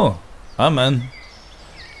 I'm in. Oh, I'm in.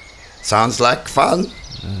 Sounds like fun.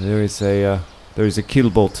 There is a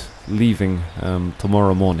keelboat leaving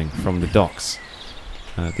tomorrow morning from the docks.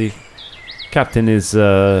 The captain is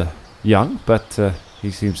young, but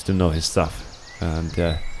he seems to know his stuff, and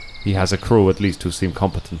he has a crew at least who seem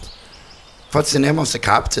competent. What's the name of the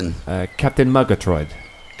captain? Captain Murgatroyd.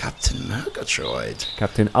 Captain Murgatroyd.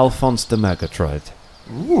 Captain Alphonse de Murgatroyd.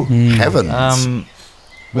 Heavens.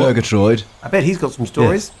 Murgatroyd. I bet he's got some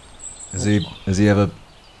stories. Has he ever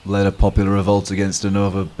led a popular revolt against an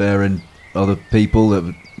overbearing other people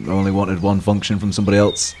that only wanted one function from somebody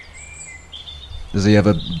else? Does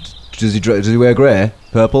he wear grey?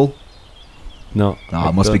 Purple? No. No,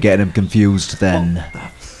 I must be getting him confused then.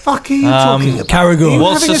 Fuck are you talking about? Caragor,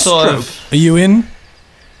 What's the sort of? are you in?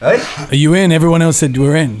 Hey? Are you in? Everyone else said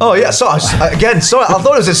we're in. Oh yeah, sorry. Again, sorry. I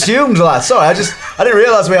thought it was assumed, lad. Sorry, I didn't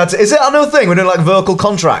realise we had to. Is it a new thing? We're doing like vocal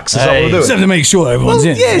contracts. Is that what Hey. we're Just doing? have to make sure everyone's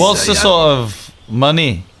in. yes. What's the sort of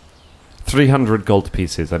money? 300 gold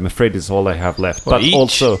pieces. I'm afraid it's all I have left. For But each?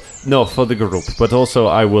 also, no, for the group. But also,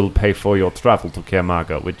 I will pay for your travel to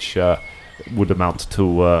Kermaga, which would amount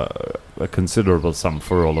to a considerable sum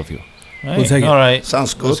for all of you. Right. take it. All right.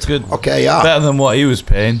 Sounds good. That's good. Okay, yeah. Better than what he was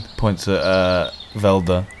paying. Points at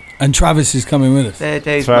Velda. And Travis is coming with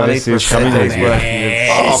us. Travis is coming with you.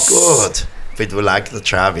 Oh, good. Would we like the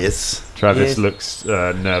Travis? Travis looks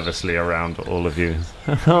nervously around all of you.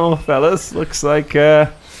 Oh, fellas, looks like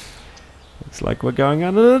we're going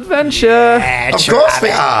on an adventure. Of course we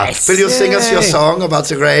are. Will you sing us your song about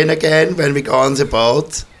the rain again when we go on the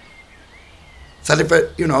boat?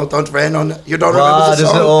 Celebrate, don't rain on. You don't Why remember the does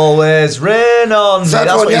it song? always rain on me? That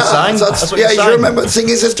That's one, what you yeah. sang. That's what you sang. You remember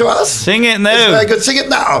singing this to us? Sing it It's now. very good. Sing it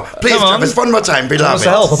now. Please, Come on. Travis, one more time. We love Wants it.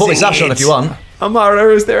 to help. I'll put my sash on if you want.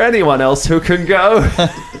 Amara, is there anyone else who can go?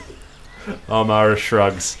 Amara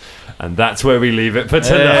shrugs, and that's where we leave it for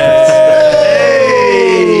tonight.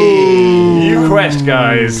 You quest,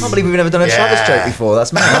 guys. I can't believe we've never done a Travis joke before.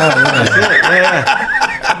 That's mad.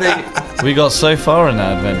 We got so far in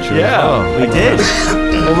that adventure. Yeah, as well. We did.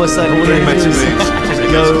 Almost like Go for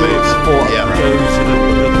Yeah. go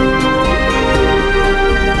to the